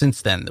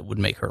since then that would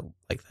make her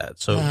like that.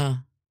 So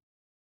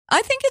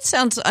I think it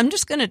sounds, I'm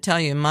just going to tell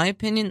you, in my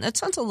opinion, that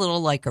sounds a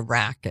little like a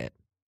racket.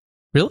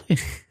 Really?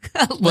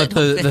 What,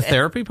 the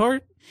therapy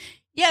part?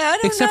 Yeah, I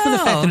don't know. Except for the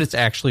fact that it's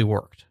actually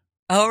worked.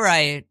 Oh,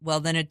 right. Well,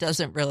 then it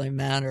doesn't really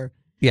matter.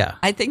 Yeah.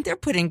 I think they're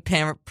putting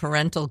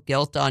parental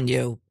guilt on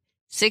you.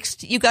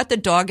 You got the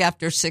dog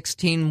after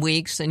 16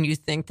 weeks and you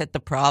think that the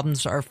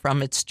problems are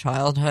from its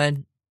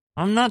childhood.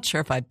 I'm not sure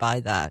if I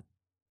buy that.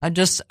 I'm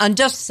just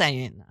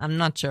saying. I'm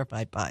not sure if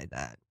I buy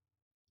that.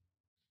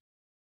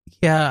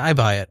 Yeah, I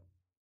buy it.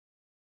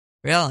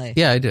 Really?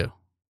 Yeah, I do.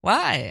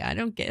 Why? I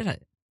don't get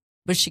it.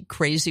 Was she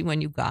crazy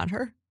when you got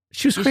her?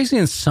 She was crazy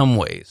in some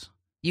ways.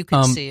 You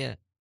could see it.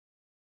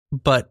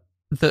 But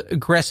the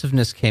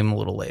aggressiveness came a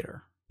little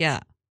later. Yeah.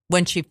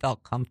 When she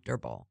felt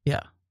comfortable.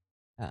 Yeah.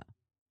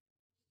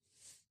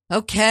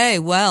 Okay.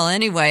 Well,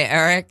 anyway,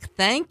 Eric,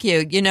 thank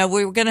you.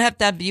 We were going to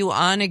have you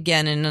on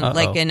again in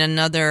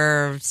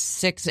another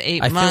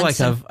 6-8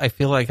 months. I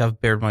feel like I've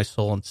bared my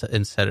soul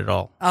and said it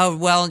all. Oh,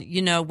 well,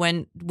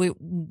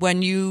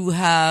 when you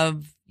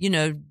have,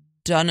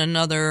 done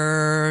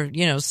another,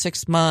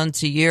 6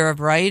 months, a year of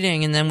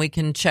writing, and then we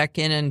can check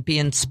in and be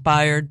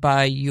inspired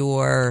by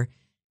your,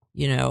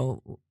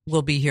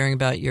 we'll be hearing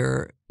about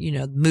your,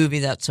 movie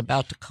that's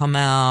about to come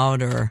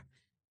out or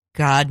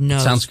God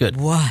knows. Sounds good.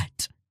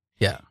 What?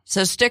 Yeah.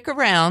 So stick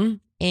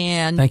around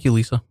and thank you,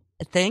 Lisa.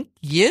 Thank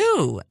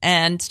you.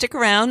 And stick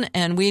around,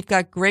 and we've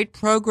got great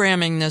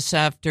programming this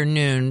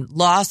afternoon.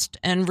 Lost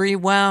and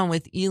Rewound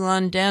with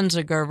Elon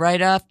Danziger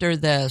right after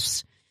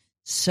this.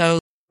 So